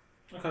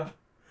 Okay.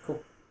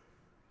 Cool.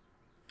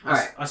 All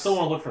right. I still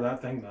want to look for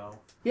that thing though.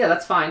 Yeah,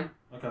 that's fine.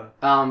 Okay.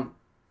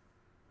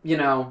 You're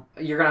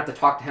gonna have to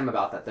talk to him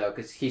about that though,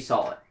 because he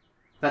saw it.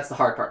 That's the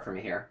hard part for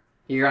me here.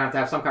 You're gonna have to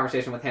have some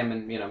conversation with him,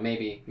 and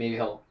maybe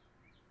he'll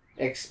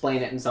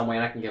explain it in some way,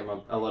 and I can give him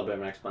a little bit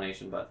of an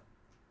explanation. But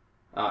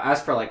as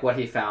for like what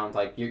he found,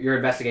 like you're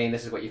investigating,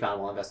 this is what you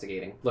found while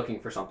investigating, looking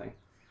for something.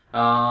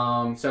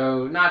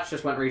 So Notch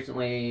just went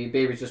recently.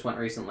 Babies just went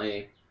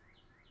recently.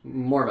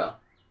 Morva.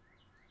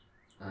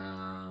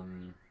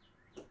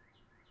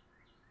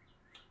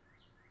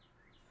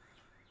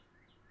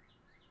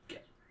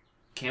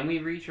 Can we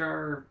reach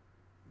our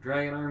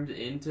dragon arms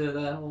into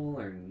that hole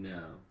or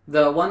no?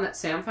 The one that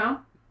Sam found,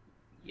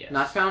 Yes.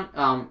 Notch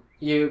found.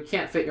 You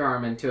can't fit your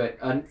arm into it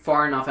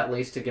far enough at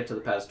least to get to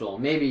the pedestal.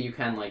 Maybe you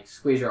can like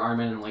squeeze your arm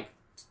in and like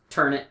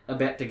turn it a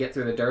bit to get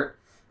through the dirt,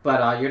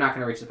 but you're not going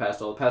to reach the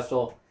pedestal. The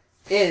pedestal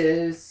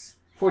is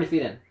 40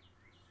 feet in.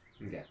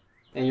 Okay.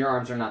 And your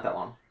arms are not that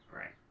long.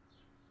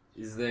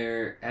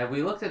 Right. Have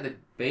we looked at the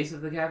base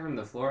of the cavern,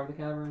 the floor of the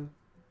cavern?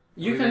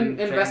 You We've can been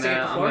checking investigate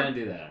that the out. floor. I'm gonna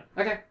do that.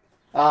 Okay.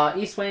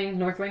 East wing,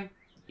 north wing.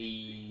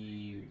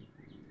 The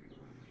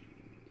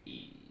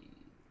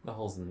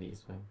hole's in the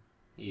east wing.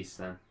 East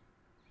then.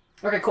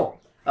 Okay, cool.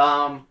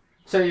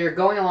 So you're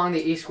going along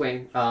the east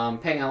wing,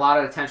 paying a lot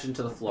of attention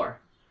to the floor.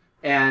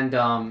 And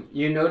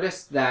you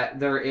notice that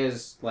there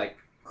is like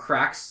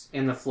cracks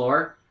in the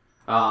floor.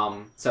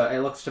 So it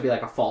looks to be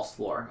like a false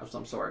floor of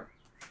some sort.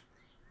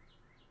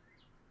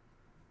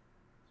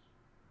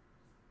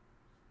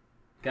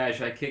 Guys,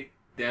 should I kick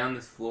down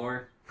this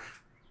floor?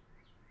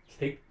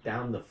 Kick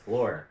down the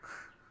floor.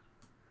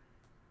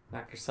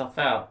 Knock yourself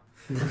out.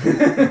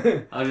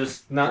 I'll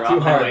just Not drop too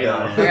my hard, weight though.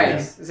 on it. Okay,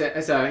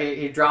 so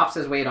he drops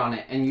his weight on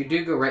it, and you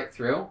do go right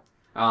through.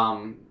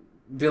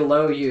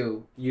 Below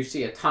you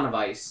see a ton of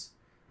ice,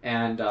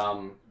 and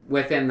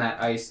within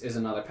that ice is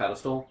another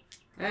pedestal.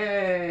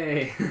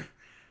 Hey!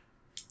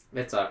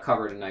 It's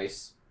covered in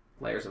ice,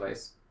 layers of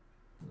ice.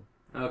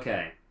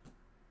 Okay.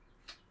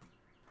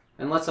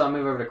 And let's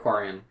move over to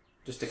Quarian,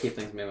 just to keep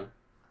things moving.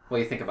 What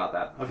do you think about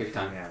that? I'll give you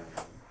time.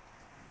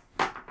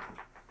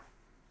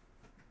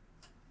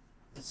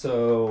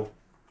 So,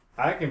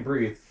 I can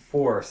breathe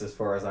force as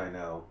far as I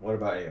know. What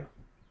about you?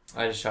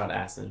 I just shot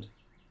acid.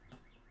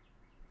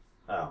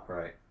 Oh,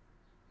 right.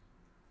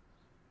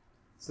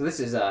 So this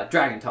is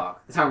Dragon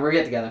Talk, the time we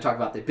get together and talk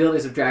about the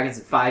abilities of dragons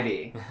in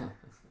 5e.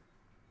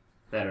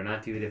 Better,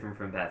 not too different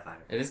from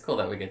Pathfinder. It is cool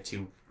that we get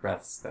 2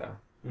 breaths, though.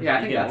 Yeah, I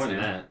You think get that's more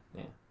than new.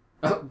 that.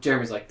 Oh,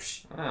 Jeremy's like,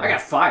 psh, Oh. I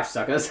got 5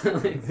 suckers.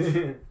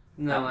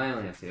 No, I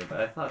only have 2, but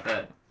I thought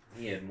that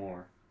he had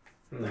more.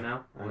 No,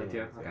 No? I Only don't 2?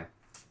 know. Okay.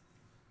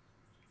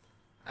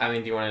 I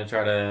mean, do you want to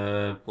try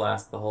to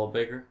blast the hole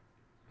bigger?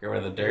 Get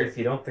rid of the dirt? If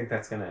you don't think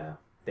that's gonna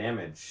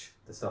damage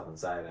the stuff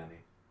inside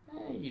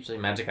any. Usually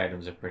magic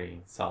items are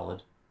pretty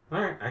solid.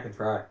 Alright, I can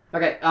try.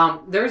 Okay,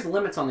 there's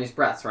limits on these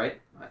breaths,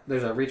 right?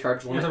 There's a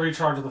recharge You have limit. to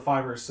recharge with a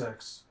 5 or a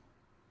 6.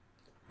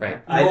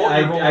 Right. You roll I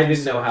a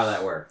didn't know D6. how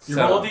that worked. You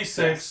So- roll a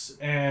d6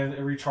 and it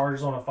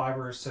recharges on a 5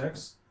 or a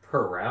 6.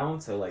 Per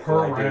round? So, like,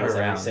 Per do I do round. this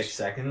every Round. 6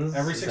 seconds?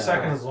 Every Is 6 that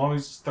seconds, right? as long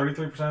as it's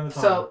 33% of the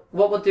time. So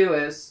what we'll do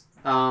is,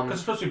 Because it's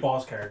supposed to be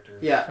boss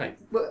characters. yeah. Right.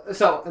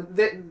 So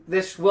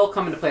this will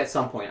come into play at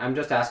some point. I'm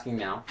just asking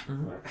now.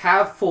 Mhm.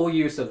 Have full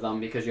use of them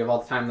because you have all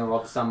the time in the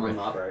world to sum them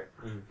up. Right.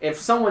 If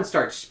someone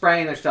starts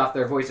spraying their stuff,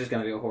 their voice is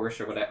going to be a horse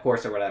or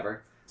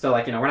whatever. So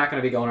like we're not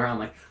going to be going around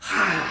like,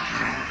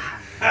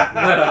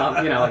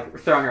 but like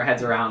throwing our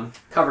heads around,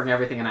 covering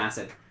everything in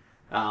acid.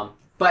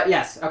 But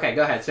yes, okay,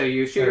 go ahead. So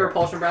you shoot your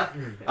repulsion breath.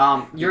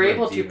 You're You're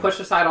able a to demon. push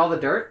aside all the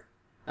dirt,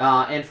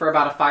 And for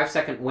about a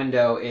 5-second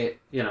window, it,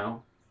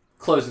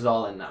 closes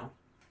all in now.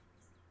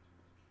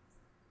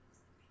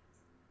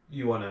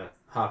 You want to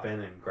hop in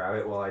and grab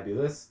it while I do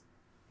this?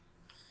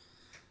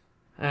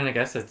 And I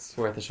guess it's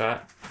worth a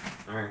shot.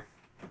 Alright.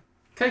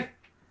 Okay.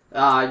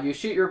 You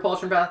shoot your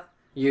repulsion path.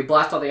 You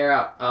blast all the air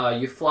out.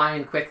 You fly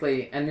in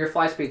quickly, and your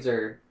fly speeds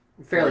are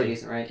fairly 40,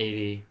 decent, right?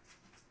 80.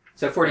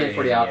 So 40 and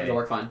 40 out, Yeah. it'll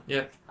work fine.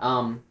 Yep.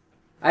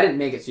 I didn't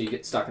make it so you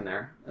get stuck in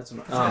there. That's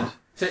what,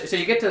 so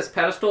you get to this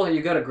pedestal,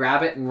 you go to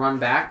grab it and run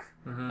back,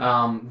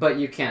 Mm-hmm. but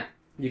you can't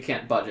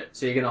budge it.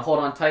 So you're going to hold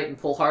on tight and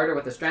pull harder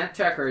with a strength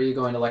check, or are you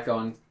going to let go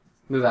and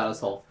move out of this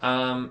hole?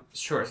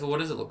 Sure. So what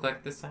does it look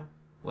like this time?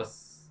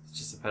 What's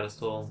just a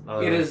pedestal?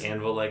 It is-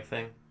 anvil-like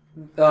thing?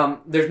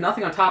 There's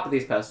nothing on top of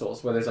these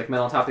pedestals, where there's like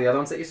metal on top of the other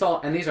ones that you saw,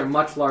 and these are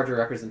much larger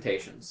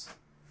representations.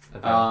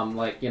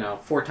 Okay.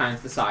 4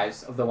 times the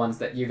size of the ones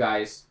that you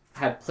guys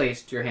had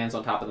placed your hands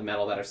on top of the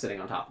metal that are sitting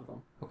on top of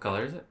them. What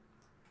color is it?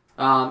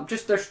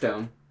 Just they're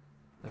stone.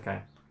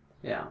 Okay.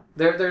 Yeah,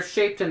 they're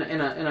shaped in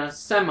a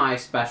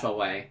semi-special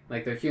way.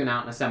 Like they're hewn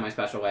out in a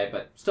semi-special way,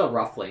 but still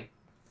roughly.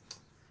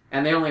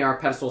 And they only are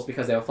pedestals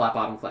because they have a flat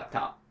bottom, flat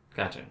top.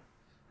 Gotcha.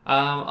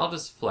 I'll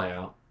just fly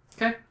out.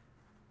 Okay.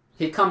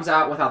 He comes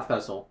out without the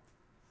pedestal.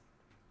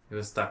 It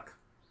was stuck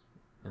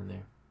in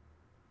there.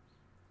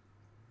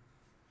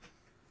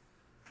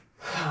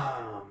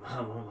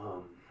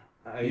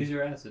 Use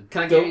your acid.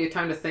 Can I give you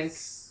time to think?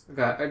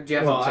 Go ahead. Or do you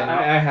have Well, something to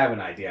say now? I have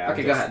an idea.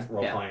 Okay, I'm go just ahead.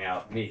 Role Yeah. playing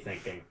out me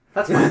thinking.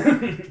 That's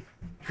fine.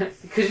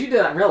 Because you did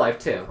that in real life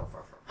too.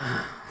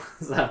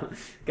 So,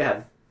 go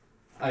ahead.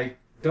 I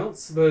don't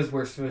suppose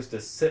we're supposed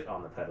to sit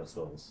on the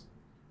pedestals.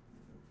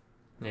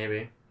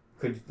 Maybe.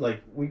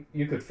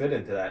 You could fit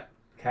into that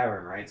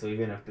cavern, right? So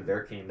even if the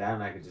dirt came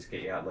down, I could just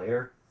get you out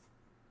later.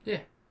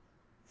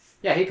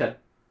 Yeah, he could.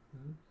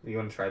 You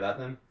want to try that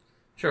then?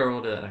 Sure,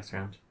 we'll do that next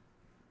round.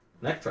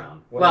 Next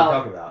round. What Well, are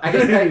we talking about?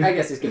 I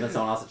guess he's giving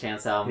someone else a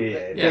chance. Yeah,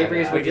 Bay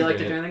Breeze, I would you can like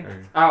do to do it, anything?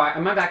 or- Oh,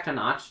 am I back to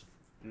Notch?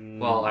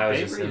 Well, I was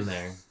Bay just in Breeze.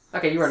 there.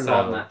 Okay, you were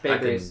involved in that. Bay I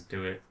Breeze. can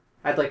do it.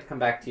 I'd like to come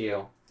back to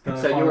you.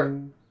 Gonna So you were-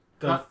 find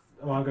the-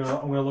 I'm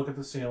gonna look at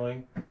the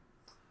ceiling.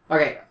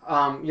 Okay,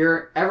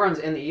 everyone's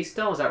in the east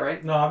still, is that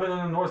right? No, I've been in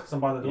the north because I'm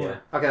by the door.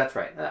 Yeah. Okay, that's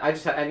right.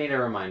 I need a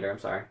reminder, I'm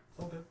sorry.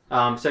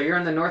 Okay. So you're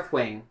in the north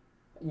wing.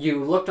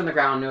 You looked on the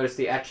ground, noticed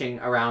the etching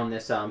around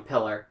this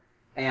pillar,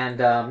 and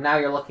now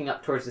you're looking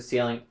up towards the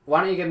ceiling.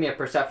 Why don't you give me a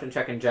perception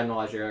check in general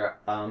as you're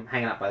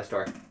hanging out by this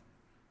door?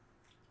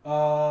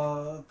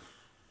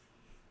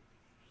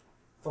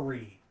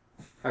 3.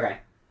 Okay.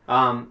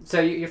 So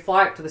you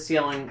fly up to the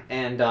ceiling,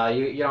 and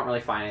you don't really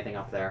find anything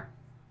up there.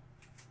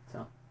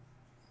 So.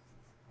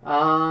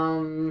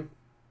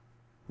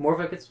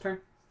 Morva gets a turn?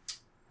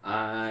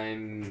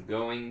 I'm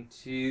going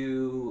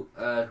to...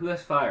 who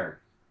has fire?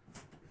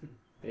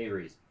 Bay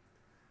Breeze.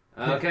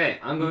 Okay,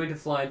 I'm going to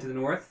fly to the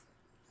north.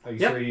 Are you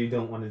Yep. sure you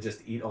don't want to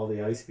just eat all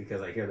the ice?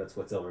 Because I hear that's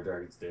what silver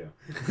dragons do.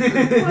 What?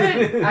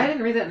 I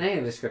didn't read that in any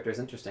of the descriptors.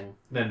 Interesting.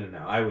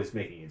 No. I was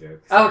making a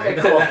joke. Oh, okay,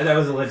 Sorry. cool. That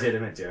was a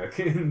legitimate joke.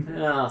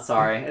 Oh,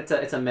 sorry. It's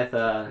a myth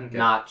Okay.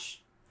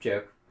 notch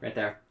joke right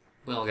there.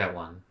 We all get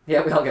one.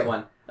 Yeah, we all get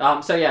one.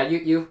 So yeah,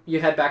 you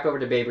head back over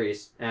to Bay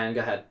Breeze and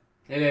go ahead.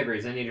 Hey, Bay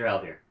Breeze, I need your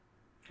help here.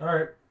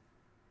 Alright.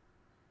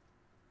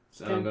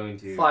 So Okay. I'm going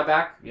to... Fly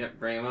back. Yep,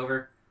 bring him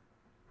over.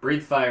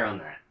 Breathe fire on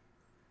that.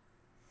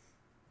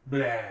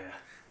 Blah.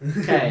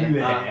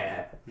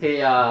 Okay.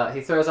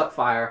 He throws up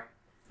fire,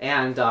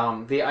 and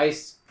the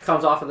ice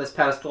comes off of this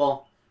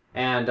pedestal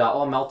and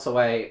all melts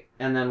away,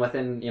 and then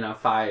within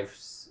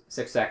 5-6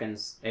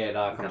 seconds it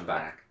comes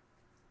back.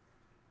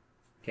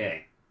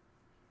 Okay.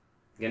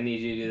 Gonna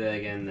need you to do that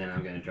again, then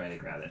I'm gonna try to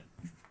grab it.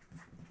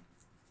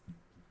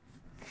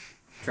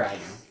 Dragon.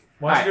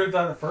 Why'd you do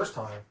that the first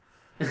time?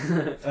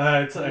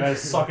 I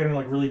suck in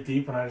like really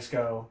deep and I just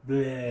go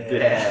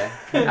bleh.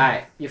 All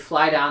right, you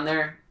fly down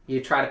there. You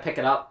try to pick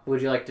it up.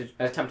 Would you like to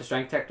attempt a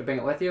strength check to bring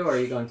it with you, or are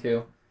you going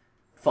to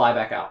fly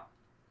back out?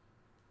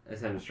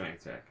 Let's have a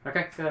strength check.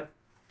 Okay, good.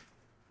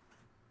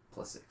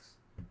 +6.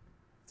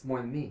 It's more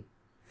than me.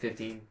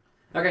 15.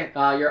 Okay,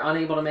 you're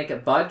unable to make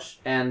it budge,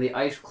 and the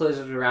ice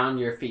closes around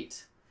your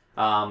feet.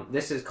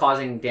 This is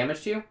causing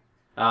damage to you,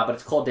 but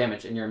it's cold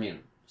damage, and you're immune.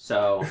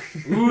 So,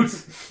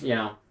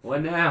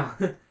 What now?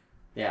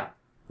 yeah.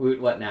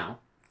 What now?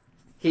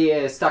 He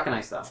is stuck in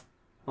ice, though.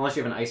 Unless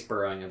you have an ice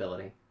burrowing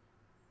ability.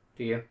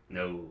 Do you?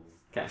 No.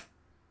 Okay.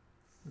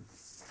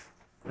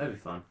 That'd be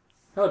fun.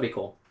 That would be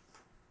cool.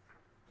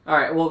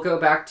 Alright, we'll go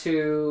back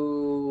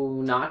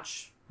to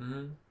Notch.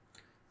 Mm-hmm.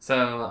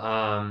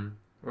 So,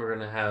 we're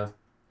gonna have...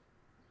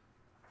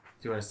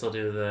 Do you want to still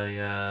do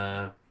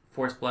the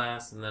force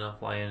blast, and then I'll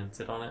fly in and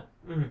sit on it?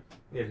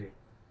 Yeah.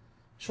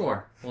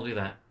 Sure, we'll do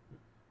that.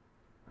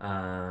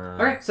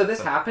 Alright, so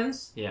this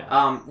happens.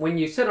 Yeah. When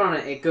you sit on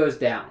it, it goes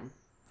down.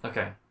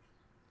 Okay.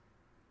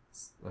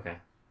 Okay.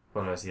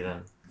 What do I see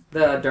then?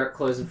 The dirt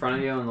closes in front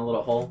of you in the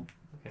little hole.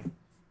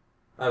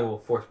 I will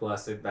force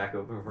blast it back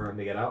open for him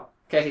to get out.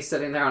 Okay, he's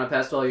sitting there on a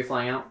pedestal. Are you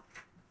flying out?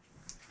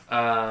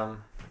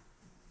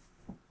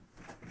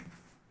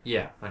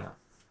 Yeah, why not?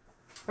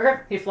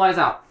 Okay, he flies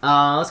out.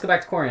 Let's go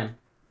back to Corian.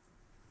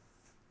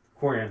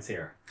 Corian's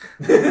here.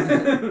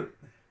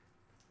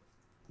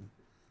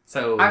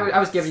 So I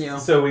was giving you.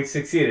 So we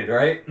succeeded,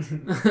 right?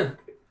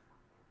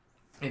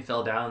 it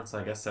fell down, so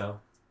I guess so.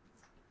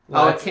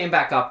 Oh, it came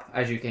back up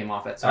as you came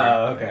off it. Sorry.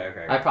 Oh,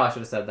 okay. I probably should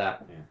have said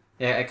that.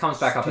 Yeah, it comes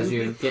back up as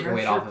you get your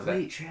weight off of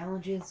it.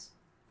 Challenges.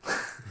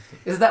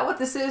 Is that what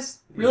this is?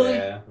 Really?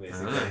 Yeah,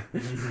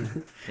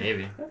 basically.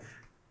 Maybe.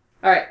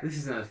 All right. This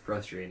is not as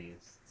frustrating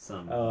as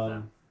some. of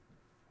them.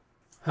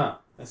 Huh.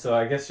 So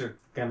I guess you're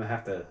gonna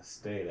have to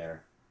stay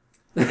there.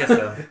 I guess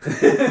so.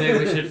 Maybe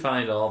we should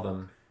find all of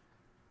them.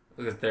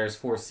 Look, there's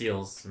 4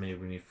 seals. So maybe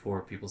we need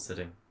 4 people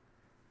sitting.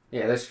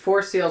 Yeah, there's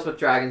 4 seals with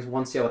dragons,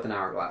 1 seal with an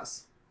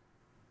hourglass.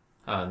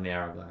 In the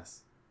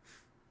hourglass.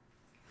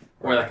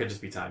 Or that could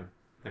just be time.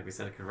 Like we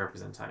said, it could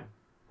represent time.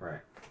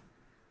 Right.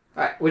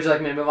 All right. Would you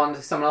like me to move on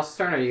to someone else's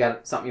turn, or you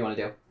got something you want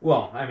to do?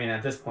 Well, I mean,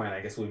 at this point, I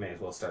guess we may as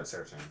well start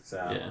searching. So.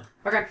 Yeah.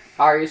 Okay.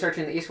 Are you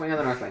searching the east wing or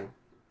the north wing?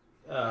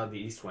 The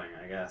East Wing,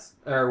 I guess.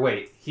 Or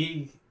wait,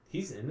 he's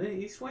in the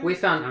East Wing? We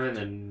found. I'm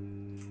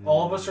in the.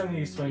 All of us are in the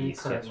East Wing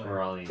Yes, currently. we're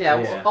all in. Yeah,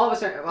 Yeah. all of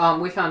us are.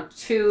 We found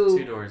 2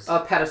 2 doors.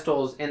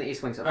 pedestals in the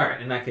east wing so far.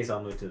 Alright, in that case,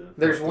 I'll move to the...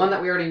 There's one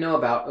that we already know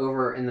about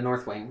over in the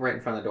north wing, right in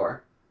front of the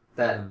door,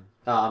 that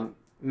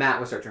Matt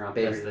was searching around.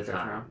 Baby That's was the searching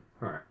time.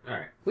 around.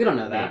 Alright. We don't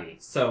know that. Maybe.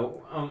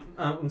 So,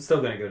 I'm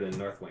still gonna go to the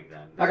North Wing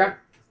then. Okay.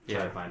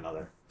 Try to find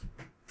another.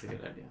 It's a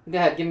good idea. Go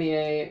ahead. Give me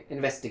a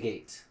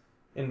investigate.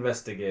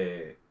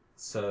 Investigate.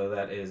 So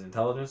that is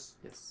intelligence?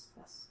 Yes.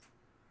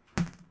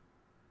 Yes.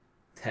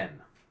 10.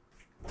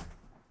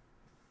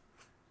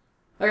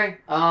 Okay.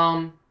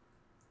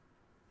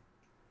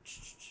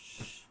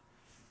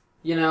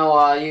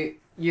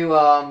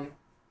 You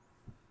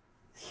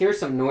hear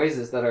some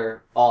noises that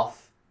are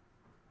off,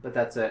 but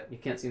that's it. You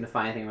can't seem to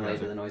find anything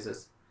related to the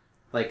noises.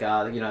 Like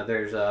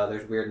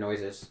there's weird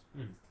noises.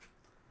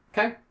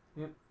 Okay.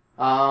 Yep.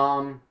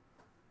 Well,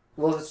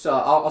 let's.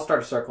 I'll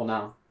start a circle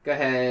now. Go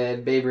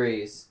ahead, Bay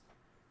Breeze.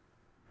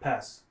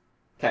 Pass.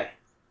 Okay.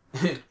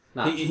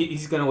 Notch.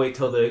 He's gonna wait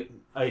till the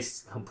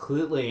ice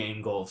completely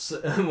engulfs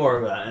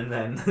Morva, and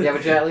then... Yeah,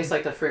 would you at least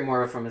like to free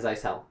Morva from his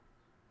ice hell?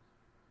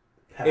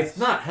 Pass. It's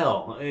not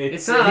hell.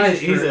 It's not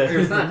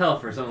He's not hell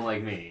for someone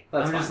like me.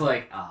 That's I'm fine. just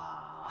like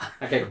ah.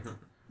 Okay.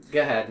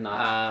 Go ahead,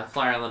 Notch.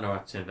 Fly on the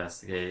north to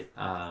investigate.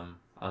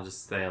 I'll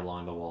just stay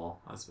along the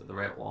wall. That's the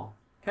right wall.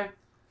 Okay.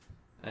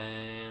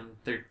 And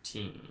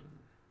 13.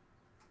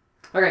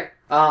 Okay.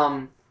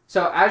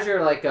 So as you're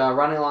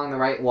running along the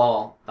right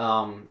wall,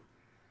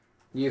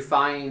 you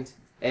find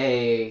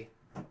a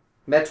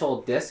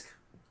metal disc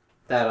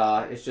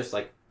that is just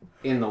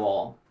in the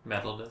wall.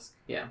 Metal disc?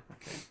 Yeah.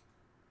 Okay.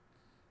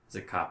 Is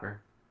it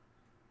copper?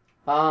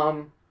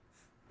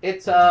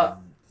 It's Does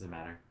it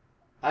matter?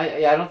 I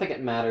don't think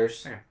it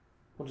matters. Okay.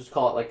 We'll just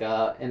call it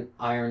an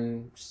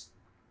iron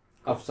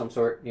of some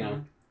sort, you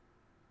know.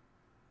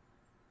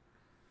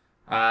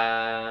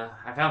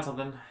 I found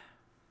something.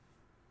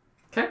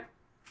 Okay.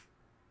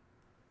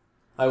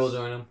 I will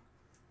join him.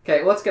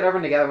 Okay, let's get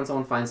everyone together when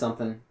someone finds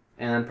something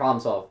and then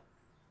problem solve.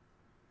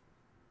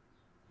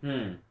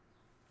 Hmm.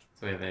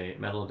 So we have a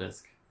metal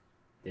disc.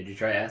 Did you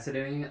try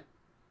aciding it?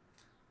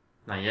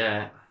 Not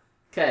yet.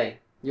 Okay,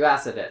 you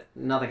acid it.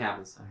 Nothing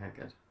happens. Okay,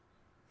 good.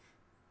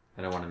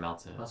 I don't want to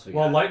melt it. Plus we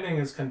Well, got. lightning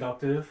is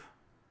conductive.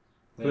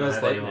 We Who don't has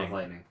have anyone lightning?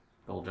 with lightning.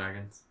 Gold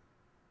dragons.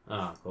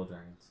 Oh, gold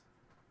dragons.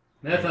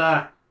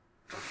 Mytha.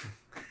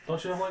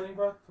 Don't you have lightning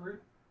breath? 3?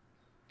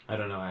 I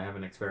don't know, I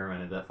haven't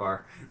experimented that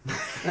far.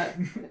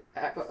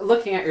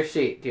 Looking at your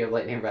sheet, do you have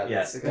lightning breath?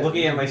 Yes, Okay.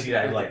 looking at my sheet,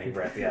 I have lightning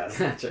breath, yes.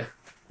 Gotcha.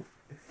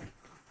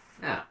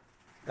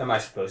 Am I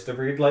supposed to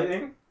breathe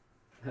lightning?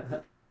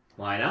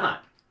 Why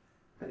not?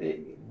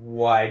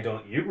 Why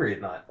don't you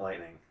breathe not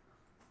lightning?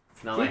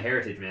 It's not my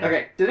heritage, man.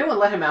 Okay, did anyone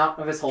let him out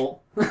of his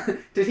hole?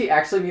 Did he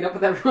actually meet up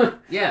with everyone?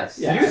 Yes.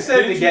 Yeah. You said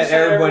Didn't to you get say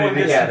everybody everyone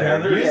gets together.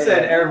 together? You Yeah,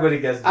 said yeah. everybody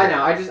gets I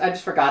together. know, I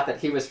just forgot that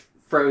he was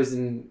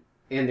frozen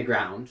in the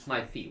ground.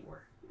 My feet were.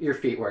 Your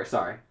feet were,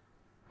 sorry.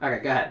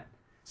 Okay, go ahead.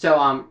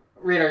 So,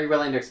 Reed, are you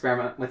willing to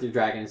experiment with your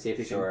dragon and see if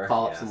you Sure, can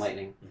call up yes. some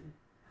lightning?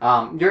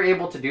 You're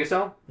able to do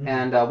so,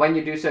 and when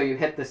you do so, you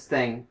hit this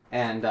thing,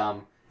 and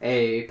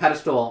a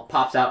pedestal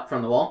pops out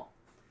from the wall.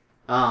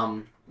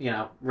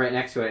 Right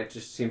next to it, it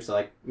just seems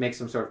to make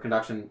some sort of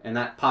conduction, and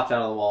that pops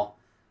out of the wall,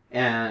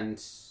 and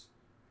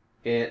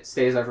it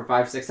stays there for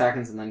 5-6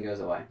 seconds and then goes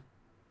away.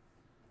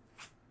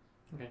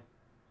 So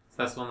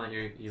that's one that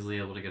you're easily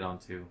able to get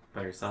onto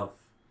by yourself.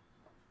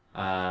 The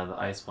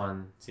ice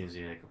one seems to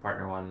be like a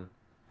partner one.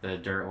 The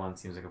dirt one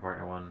seems like a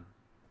partner one.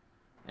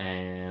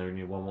 And we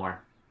need one more.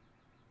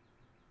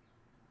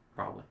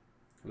 Probably.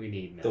 We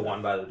need The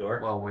one by the door?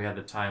 Well, we had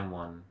the time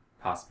one,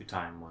 possibly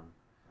time one.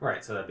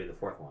 Right, so that'd be the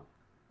 4th one.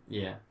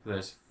 Yeah,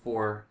 there's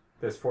 4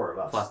 There's 4 of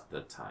us. plus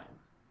the time.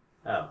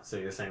 Oh, so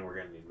you're saying we're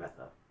gonna need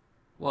Metha.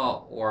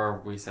 Well,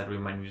 or we said we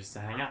might need just to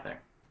hang out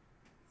there.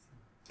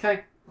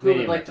 Okay, who We would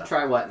need like to Meta.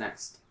 try what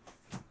next?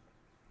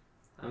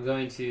 I'm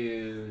going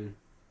to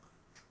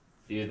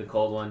do the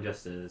cold one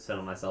just to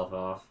settle myself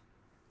off.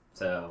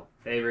 So,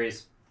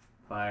 Favories,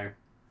 fire.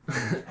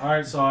 All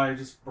right, so I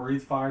just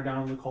breathe fire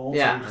down the coals.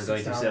 Yeah. so he I'm just going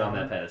sits to down sit on on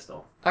that it.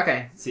 pedestal.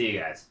 Okay. See you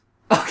guys.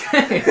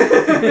 Okay.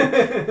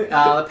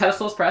 The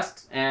pedestal's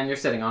pressed, and you're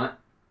sitting on it.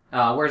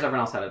 Where's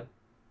everyone else headed?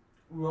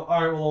 Well,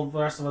 all right, well, the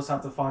rest of us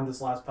have to find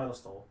this last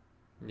pedestal.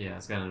 Yeah,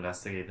 it's gonna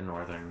investigate the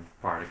northern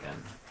part again.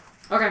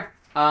 Okay.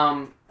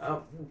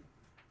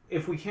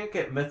 If we can't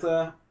get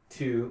Mitha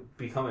to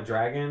become a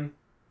dragon,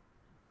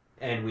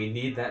 and we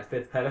need that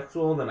 5th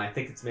pedestal, then I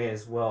think it's may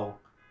as well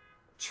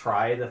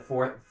try the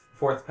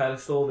fourth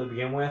pedestal to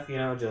begin with.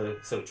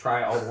 So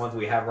try all the ones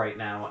we have right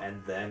now,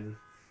 and then,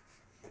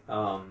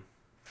 and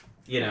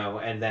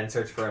then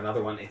search for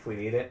another one if we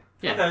need it.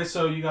 Yeah. Okay,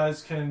 so you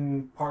guys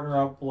can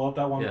partner up, blow up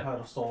that one Yeah.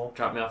 pedestal.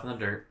 Drop me off in the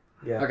dirt.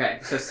 Yeah. Okay,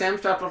 so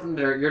Sam's dropped off in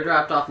the dirt, you're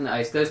dropped off in the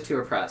ice, those two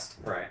are pressed.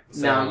 Right.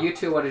 So Now, you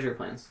two, what is your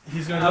plans?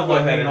 He's gonna I'll go go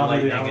ahead hanging and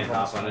onto the lightning and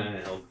hourglass hop on it, one. and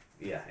it'll.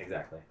 Yeah,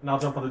 exactly. And I'll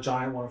jump on the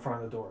giant one in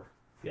front of the door.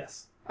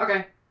 Yes.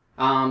 Okay.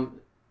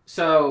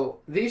 So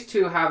these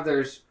two have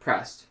theirs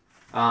pressed.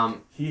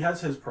 He has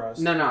his press.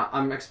 No,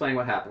 I'm explaining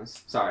what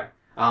happens. Sorry.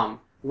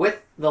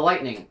 With the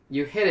lightning,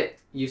 you hit it,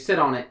 you sit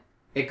on it,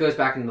 it goes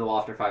back into the wall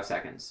after 5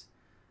 seconds.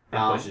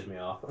 And pushes me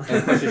off.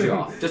 And pushes you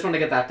off. Just want to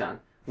get that done.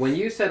 When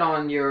you sit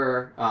on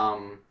your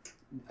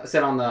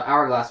sit on the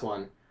hourglass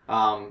one,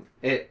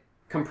 it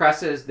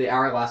compresses, the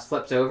hourglass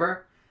flips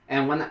over,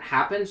 and when that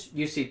happens,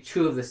 you see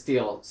 2 of the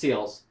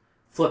seals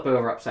flip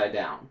over upside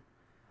down.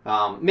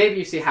 Maybe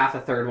you see half a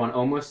third one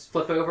almost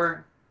flip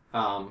over,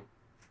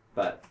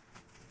 but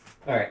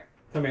Alright,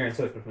 come here and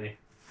switch with me.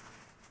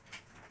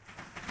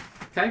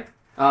 okay.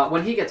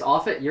 When he gets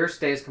off it, yours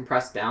stays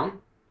compressed down.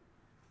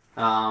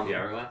 The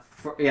hourglass?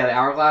 The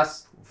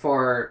hourglass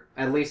for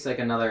at least like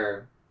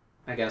another,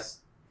 I guess,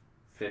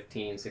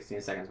 15,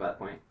 16 seconds by that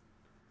point.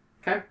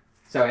 Okay?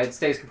 So it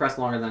stays compressed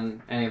longer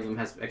than any of them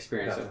has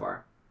experienced so Gotcha.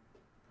 far.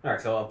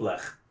 Alright, so I'll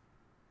blech.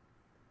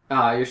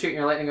 You're shooting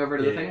your lightning over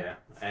to the thing? Yeah,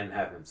 and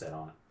have him sit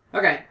on it.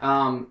 Okay.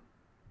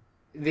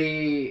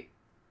 The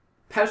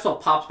pedestal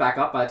pops back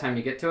up by the time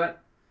you get to it.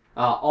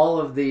 All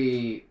of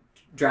the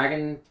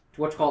dragon,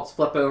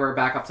 flip over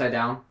back upside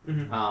down.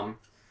 Mhm.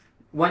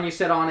 When you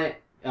sit on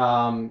it,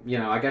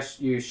 I guess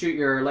you shoot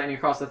your lightning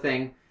across the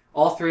thing.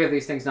 All 3 of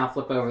these things now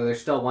flip over.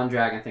 There's still 1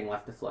 dragon thing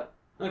left to flip.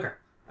 Okay.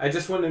 I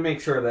just wanted to make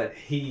sure that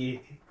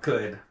he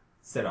could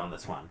sit on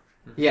this one.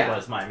 Yeah.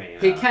 Was my main.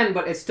 He can,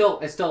 but it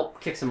still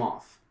kicks him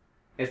off.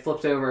 It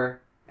flips over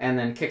and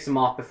then kicks him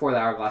off before the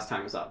hourglass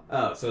time is up.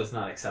 Oh, so it's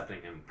not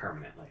accepting him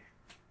permanently.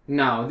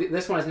 No,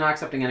 this one is not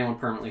accepting anyone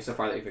permanently so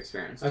far that you've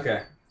experienced.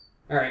 Okay.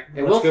 Alright,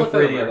 It let's will go flip for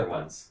over, the other but-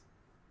 ones.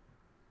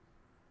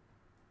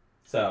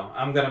 So,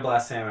 I'm gonna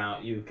blast Sam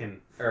out. You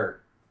can,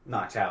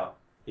 notch out.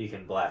 You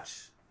can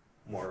blatch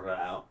more of it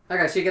out.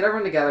 Okay, so you get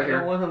everyone together I here.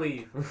 don't want to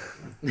leave.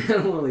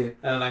 We'll leave.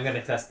 And I'm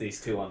gonna test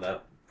these 2 on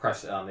the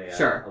pressure on the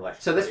Sure.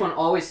 electric. So this one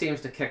always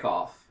seems to kick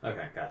off.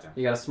 Okay, gotcha.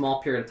 You got a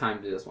small period of time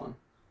to do this one.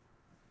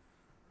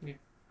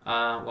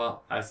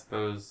 Well, I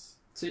suppose.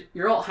 So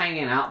you're all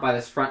hanging out by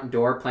this front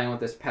door playing with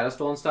this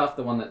pedestal and stuff,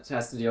 the one that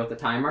has to deal with the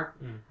timer.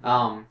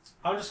 Mm.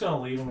 I'm just gonna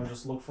leave him and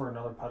just look for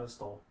another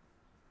pedestal.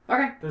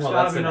 Okay. There's Well,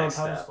 gotta that's be the another next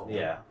step. pedestal.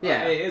 Yeah.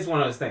 Yeah. It is one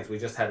of those things. We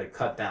just had to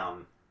cut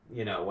down,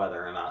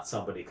 whether or not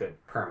somebody could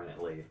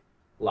permanently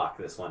lock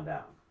this one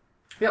down.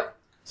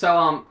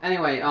 So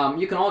anyway,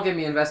 you can all give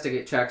me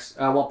investigate checks.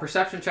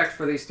 Perception checks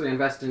for these 3,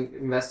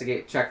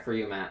 investigate check for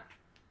you, Matt.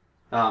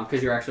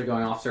 Because you're actually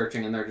going off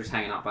searching and they're just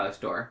hanging out by this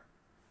door.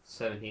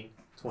 17.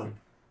 20.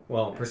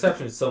 Well,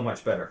 perception is so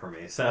much better for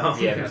me, so...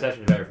 Yeah,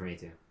 perception's better for me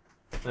too.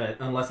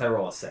 Unless I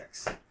roll a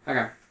 6.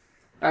 Okay.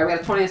 Alright, we got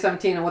a 20 and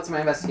 17, and what's my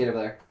investigate over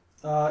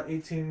there?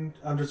 18.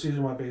 I'm just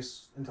using my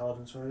base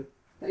intelligence, right?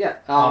 Yeah.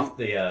 Off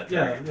the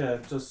Yeah,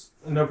 just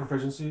no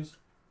proficiencies.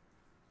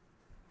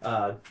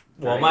 Well,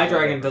 Dragon my doesn't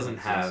dragon have doesn't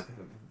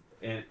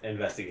proficiencies. have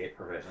investigate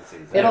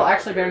proficiencies. It'll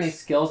actually bear any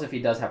skills if he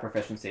does have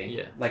proficiency.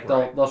 Yeah, Like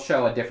right. they'll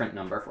show a different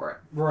number for it.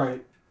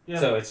 Right. Yeah.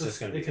 So it's just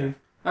gonna be 18.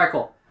 All right,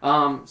 cool.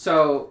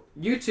 So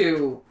you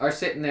two are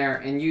sitting there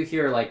and you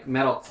hear like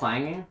metal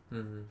clanging,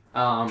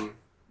 Mm-hmm.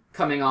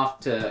 coming off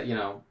to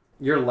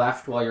your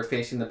left while you're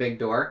facing the big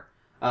door.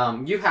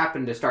 You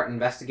happen to start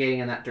investigating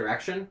in that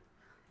direction,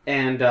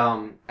 and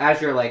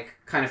as you're like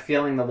kind of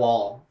feeling the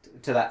wall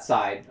to that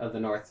side of the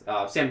north,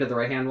 Sam did the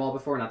right hand wall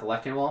before, not the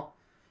left hand wall,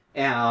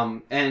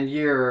 and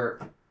your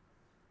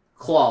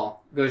claw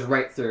goes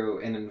right through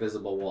an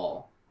invisible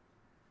wall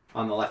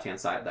on the left hand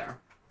side there.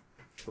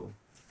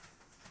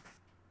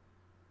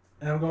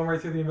 And I'm going right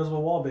through the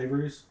invisible wall,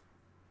 babies.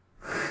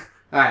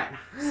 Alright,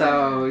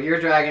 so your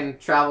dragon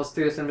travels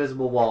through this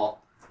invisible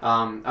wall.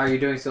 Are you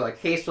doing so like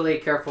hastily,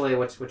 carefully?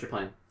 What's your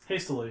plan?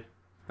 Hastily.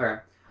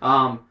 Okay.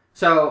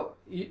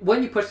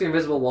 When you push the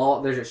invisible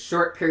wall, there's a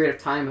short period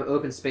of time of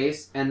open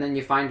space, and then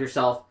you find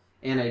yourself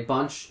in a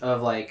bunch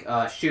of like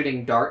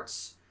shooting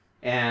darts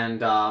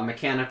and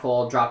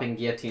mechanical dropping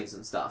guillotines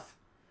and stuff.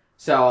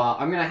 So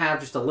I'm gonna have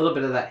just a little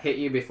bit of that hit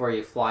you before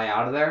you fly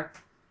out of there.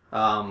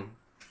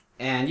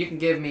 And you can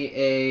give me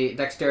a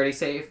dexterity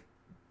save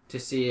to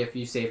see if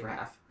you save for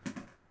half.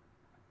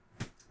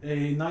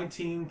 A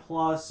 19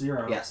 plus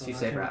 0. Yes, so you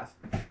save for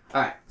 19.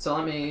 All right, so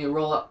let me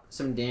roll up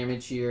some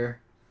damage here.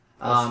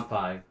 Plus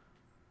 5.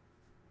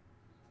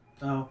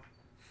 Oh.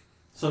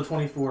 So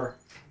 24.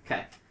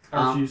 Okay.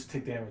 I refuse to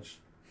take damage.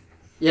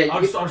 Yeah,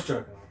 I'm just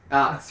joking.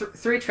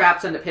 3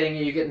 traps end up hitting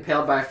you. You get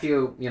impaled by a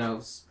few,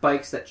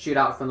 spikes that shoot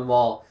out from the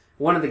wall.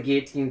 One of the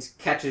guillotines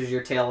catches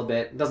your tail a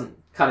bit. It doesn't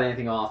cut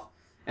anything off.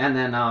 And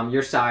then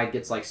your side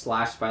gets,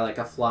 slashed by,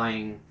 a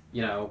flying,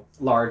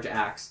 large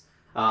axe.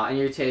 And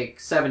you take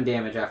 7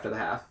 damage after the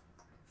half.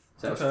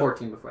 So it was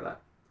 14 before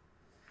that.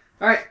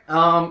 Alright,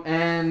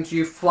 and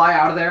you fly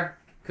out of there,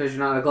 because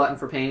you're not a glutton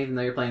for pain, even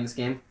though you're playing this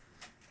game.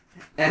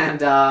 And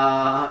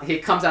he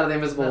comes out of the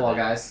invisible wall,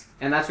 guys.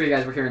 And that's where you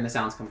guys were hearing the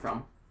sounds come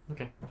from.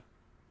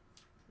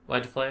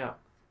 Why'd you fly out?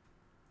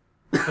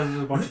 Because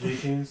there's a bunch of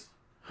guillotines.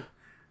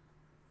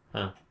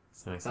 That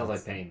makes Sounds like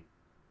sense. pain.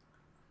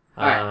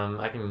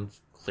 I can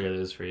clear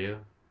this for you.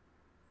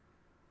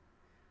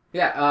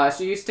 Yeah,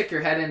 so you stick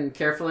your head in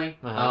carefully.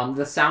 Uh-huh.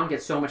 The sound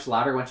gets so much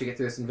louder once you get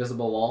through this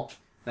invisible wall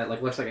that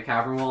looks like a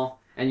cavern wall.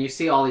 And you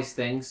see all these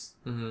things.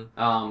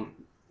 Mm-hmm.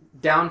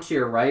 Down to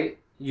your right,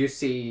 you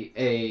see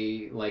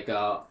a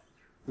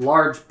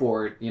large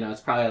board.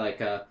 It's probably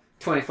a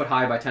 20-foot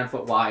high by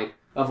 10-foot wide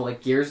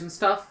of gears and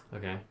stuff.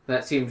 Okay.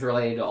 That seems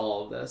related to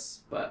all of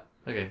this. But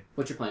Okay.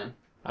 what's your plan?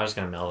 I was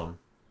gonna melt them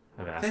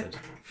of acid.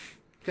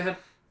 Go ahead.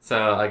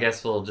 So I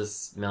guess we'll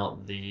just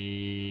melt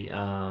the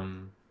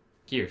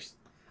gears.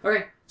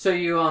 Okay, so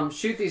you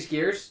shoot these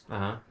gears,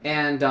 Uh-huh.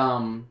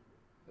 and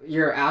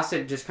your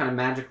acid just kind of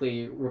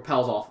magically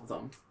repels off of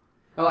them.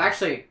 Oh,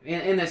 actually,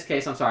 in this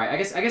case, I'm sorry. I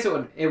guess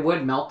it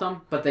would melt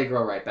them, but they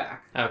grow right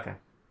back Okay.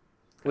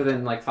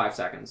 within 5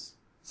 seconds.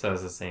 So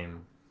it's the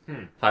same.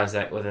 Hmm.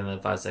 Within the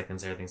 5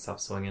 seconds, everything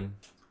stops swinging.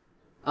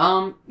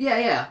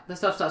 Yeah, the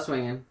stuff stops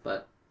swinging,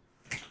 but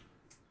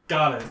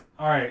Got it.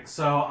 Alright,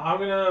 so I'm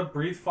going to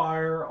breathe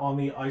fire on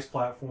the ice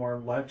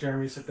platform, let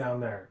Jeremy sit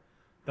down there.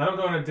 Then I'm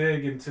going to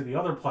dig into the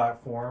other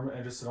platform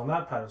and just sit on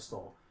that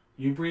pedestal.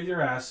 You breathe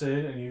your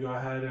acid, and you go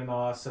ahead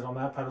and sit on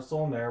that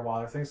pedestal in there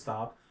while everything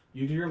stops.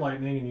 You do your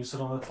lightning, and you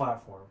sit on the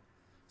platform.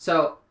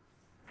 so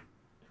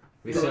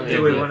We still need Do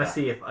to we do want to that.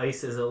 see if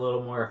ice is a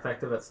little more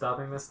effective at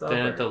stopping this stuff?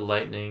 Didn't or- the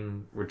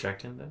lightning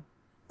reject him then?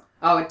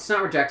 it's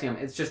not rejecting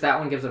them. It's just that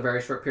one gives a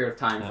very short period of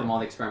time from all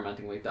the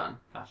experimenting we've done.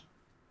 Gotcha.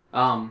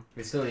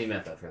 We still need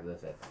method for this,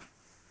 I think.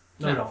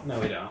 No, we don't. No,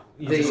 we don't.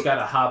 You The- just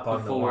gotta hop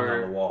on the one Before-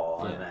 on the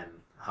wall yeah. and then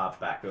hop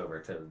back over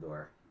to the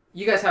door.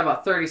 You guys have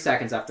about 30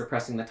 seconds after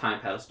pressing the time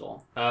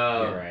pedestal.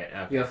 Oh, Yeah. right.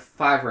 Okay. You have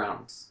 5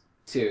 rounds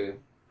to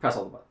press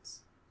all the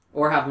buttons,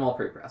 or have them all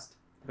pre-pressed,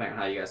 depending on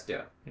how you guys do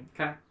it.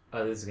 Okay.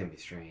 Oh, this is going to be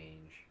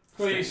strange.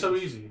 Well, it's so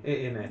easy.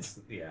 And it's,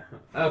 yeah.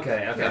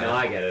 Okay, Yeah. no,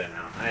 I get it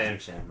now. I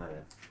understand. My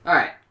bad. All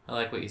right. I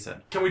like what you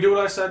said. Can we do what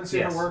I said and see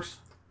if Yes. it works?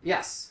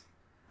 Yes.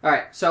 All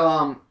right.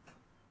 So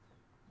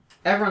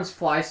everyone's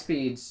fly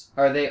speeds,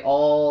 are they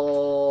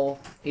all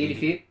 80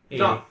 feet?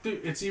 No,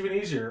 dude, it's even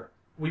easier.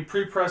 We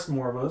pre-pressed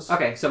Morbus.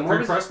 Okay. So Morbus,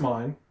 Pre-pressed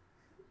mine.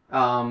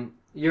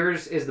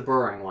 yours is the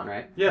burrowing one,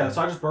 right? Yeah,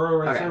 so I just burrow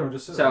right Okay. through and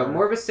just sit So there.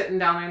 Morbus sitting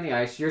down there in the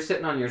ice. You're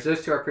sitting on yours.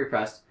 Those two are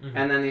pre-pressed, Mhm.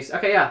 and then these.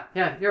 Okay, yeah,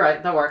 you're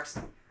right. That works.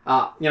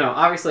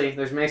 Obviously,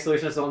 there's many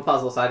solutions to one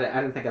puzzle, so I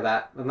didn't think of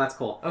that, and that's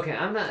cool. Okay,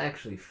 I'm not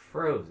actually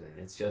frozen.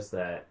 It's just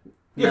that.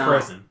 You're No.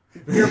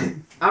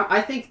 frozen.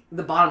 I think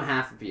the bottom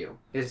half of you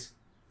is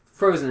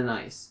frozen in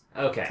ice.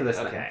 Okay. To this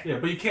thing. okay. Yeah,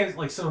 but you can't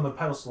sit on the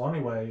pedestal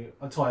anyway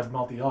until I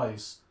melt the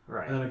ice,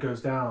 Right. and then it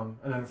goes down,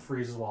 and then it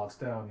freezes while it's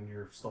down, and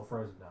you're still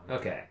frozen down.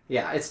 Okay.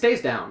 Yeah, it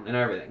stays down and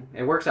everything.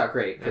 It works out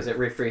great because it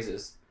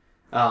refreezes.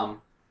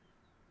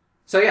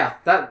 So yeah,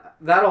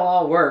 that'll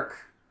all work.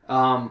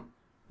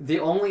 The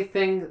only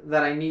thing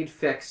that I need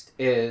fixed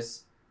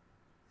is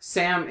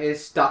Sam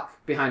is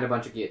stuck behind a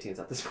bunch of guillotines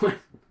at this point.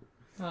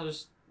 I'll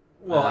just.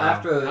 Well,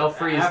 I'll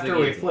freeze the after we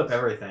guillotines. flip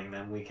everything,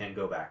 then we can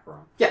go back for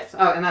them. Yes,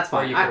 and that's Or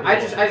fine. you I could I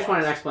roll just it I just wanted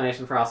an once.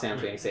 explanation for how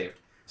Sam's being saved.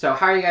 So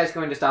how are you guys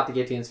going to stop the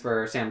guillotines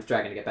for Sam's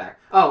dragon to get back?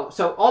 Oh,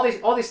 so all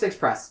these things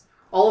press.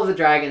 All of the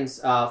dragons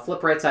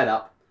flip right side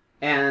up,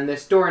 and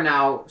this door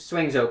now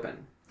swings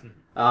open.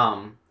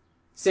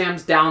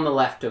 Sam's down the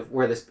left of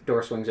where this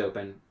door swings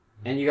open,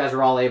 and you guys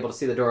are all able to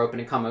see the door open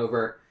and come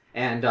over.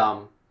 And He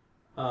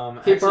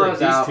Actually, burrows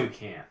these out. two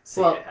can't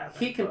see well, it happen.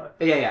 he can. but-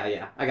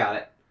 Yeah, I got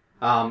it.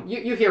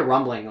 You hear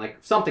rumbling, like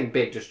something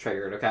big just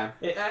triggered. Okay.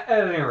 At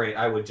any rate,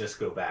 I would just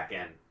go back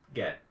and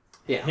get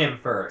Yeah. him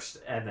first,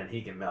 and then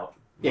he can melt.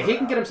 Yeah, he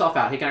can get himself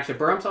out. He can actually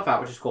burrow himself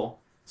out, which is cool.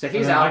 So And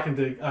he's then out.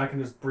 I can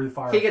just breathe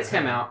fire. He for gets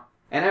him out,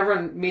 and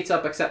everyone meets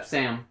up except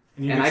Sam.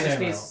 And, you And get I just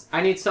Sam need out.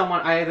 I need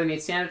someone. I either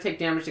need Sam to take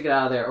damage to get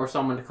out of there, or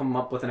someone to come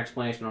up with an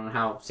explanation on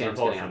how Sam's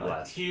getting out of there.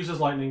 blast. He uses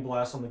lightning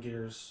blast on the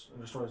gears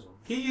and destroys them.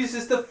 He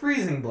uses the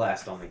freezing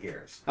blast on the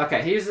gears.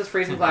 Okay, he uses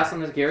freezing blast on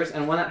his gears,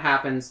 and when that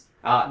happens,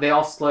 they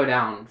all slow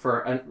down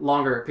for a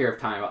longer period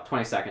of time, about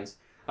 20 seconds,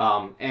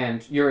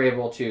 and you're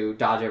able to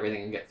dodge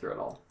everything and get through it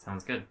all.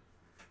 Sounds good.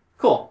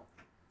 Cool.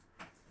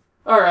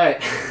 All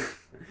right.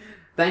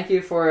 Thank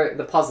you for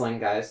the puzzling,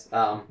 guys.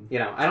 I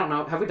don't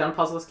know. Have we done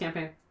puzzle this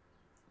campaign?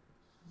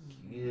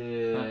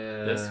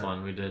 Yeah. This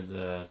one we did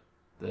the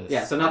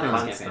Yeah, so nothing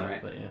fun this campaign, stuff,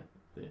 right? But yeah.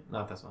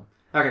 Not this one.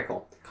 Okay,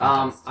 cool.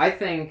 Contest. I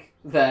think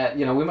that,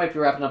 we might be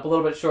wrapping up a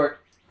little bit short,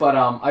 but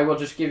I will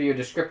just give you a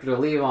descriptor to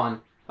leave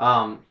on.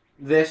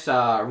 This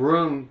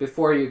room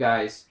before you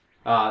guys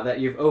that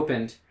you've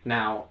opened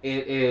now,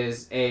 it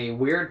is a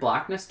weird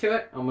blackness to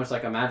it, almost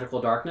like a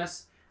magical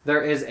darkness.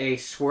 There is a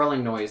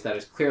swirling noise that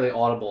is clearly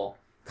audible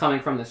coming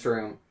from this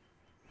room.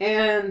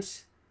 And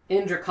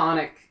in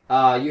Draconic,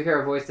 you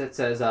hear a voice that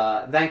says,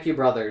 "Thank you,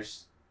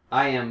 brothers.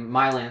 I am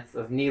Mylanth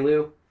of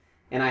Nilu,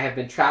 and I have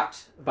been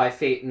trapped by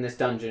fate in this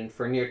dungeon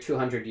for near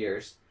 200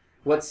 years.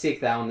 What seek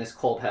thou in this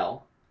cold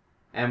hell?"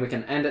 And we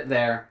can end it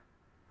there.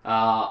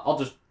 I'll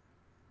just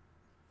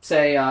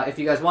say, if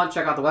you guys want,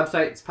 check out the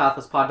website. It's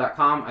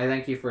pathlesspod.com. I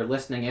thank you for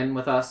listening in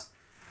with us.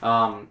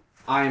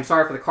 I am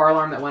sorry for the car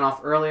alarm that went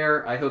off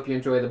earlier. I hope you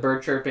enjoy the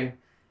bird chirping.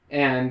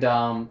 And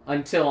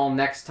until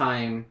next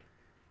time,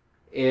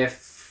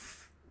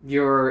 if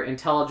your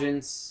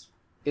intelligence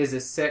is a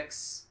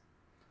 6,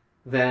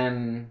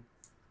 then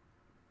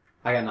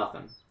I got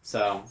nothing.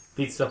 So,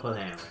 Beat stuff with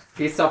a hammer.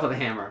 beat stuff with a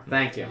hammer.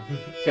 Thank you.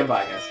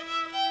 Goodbye, guys.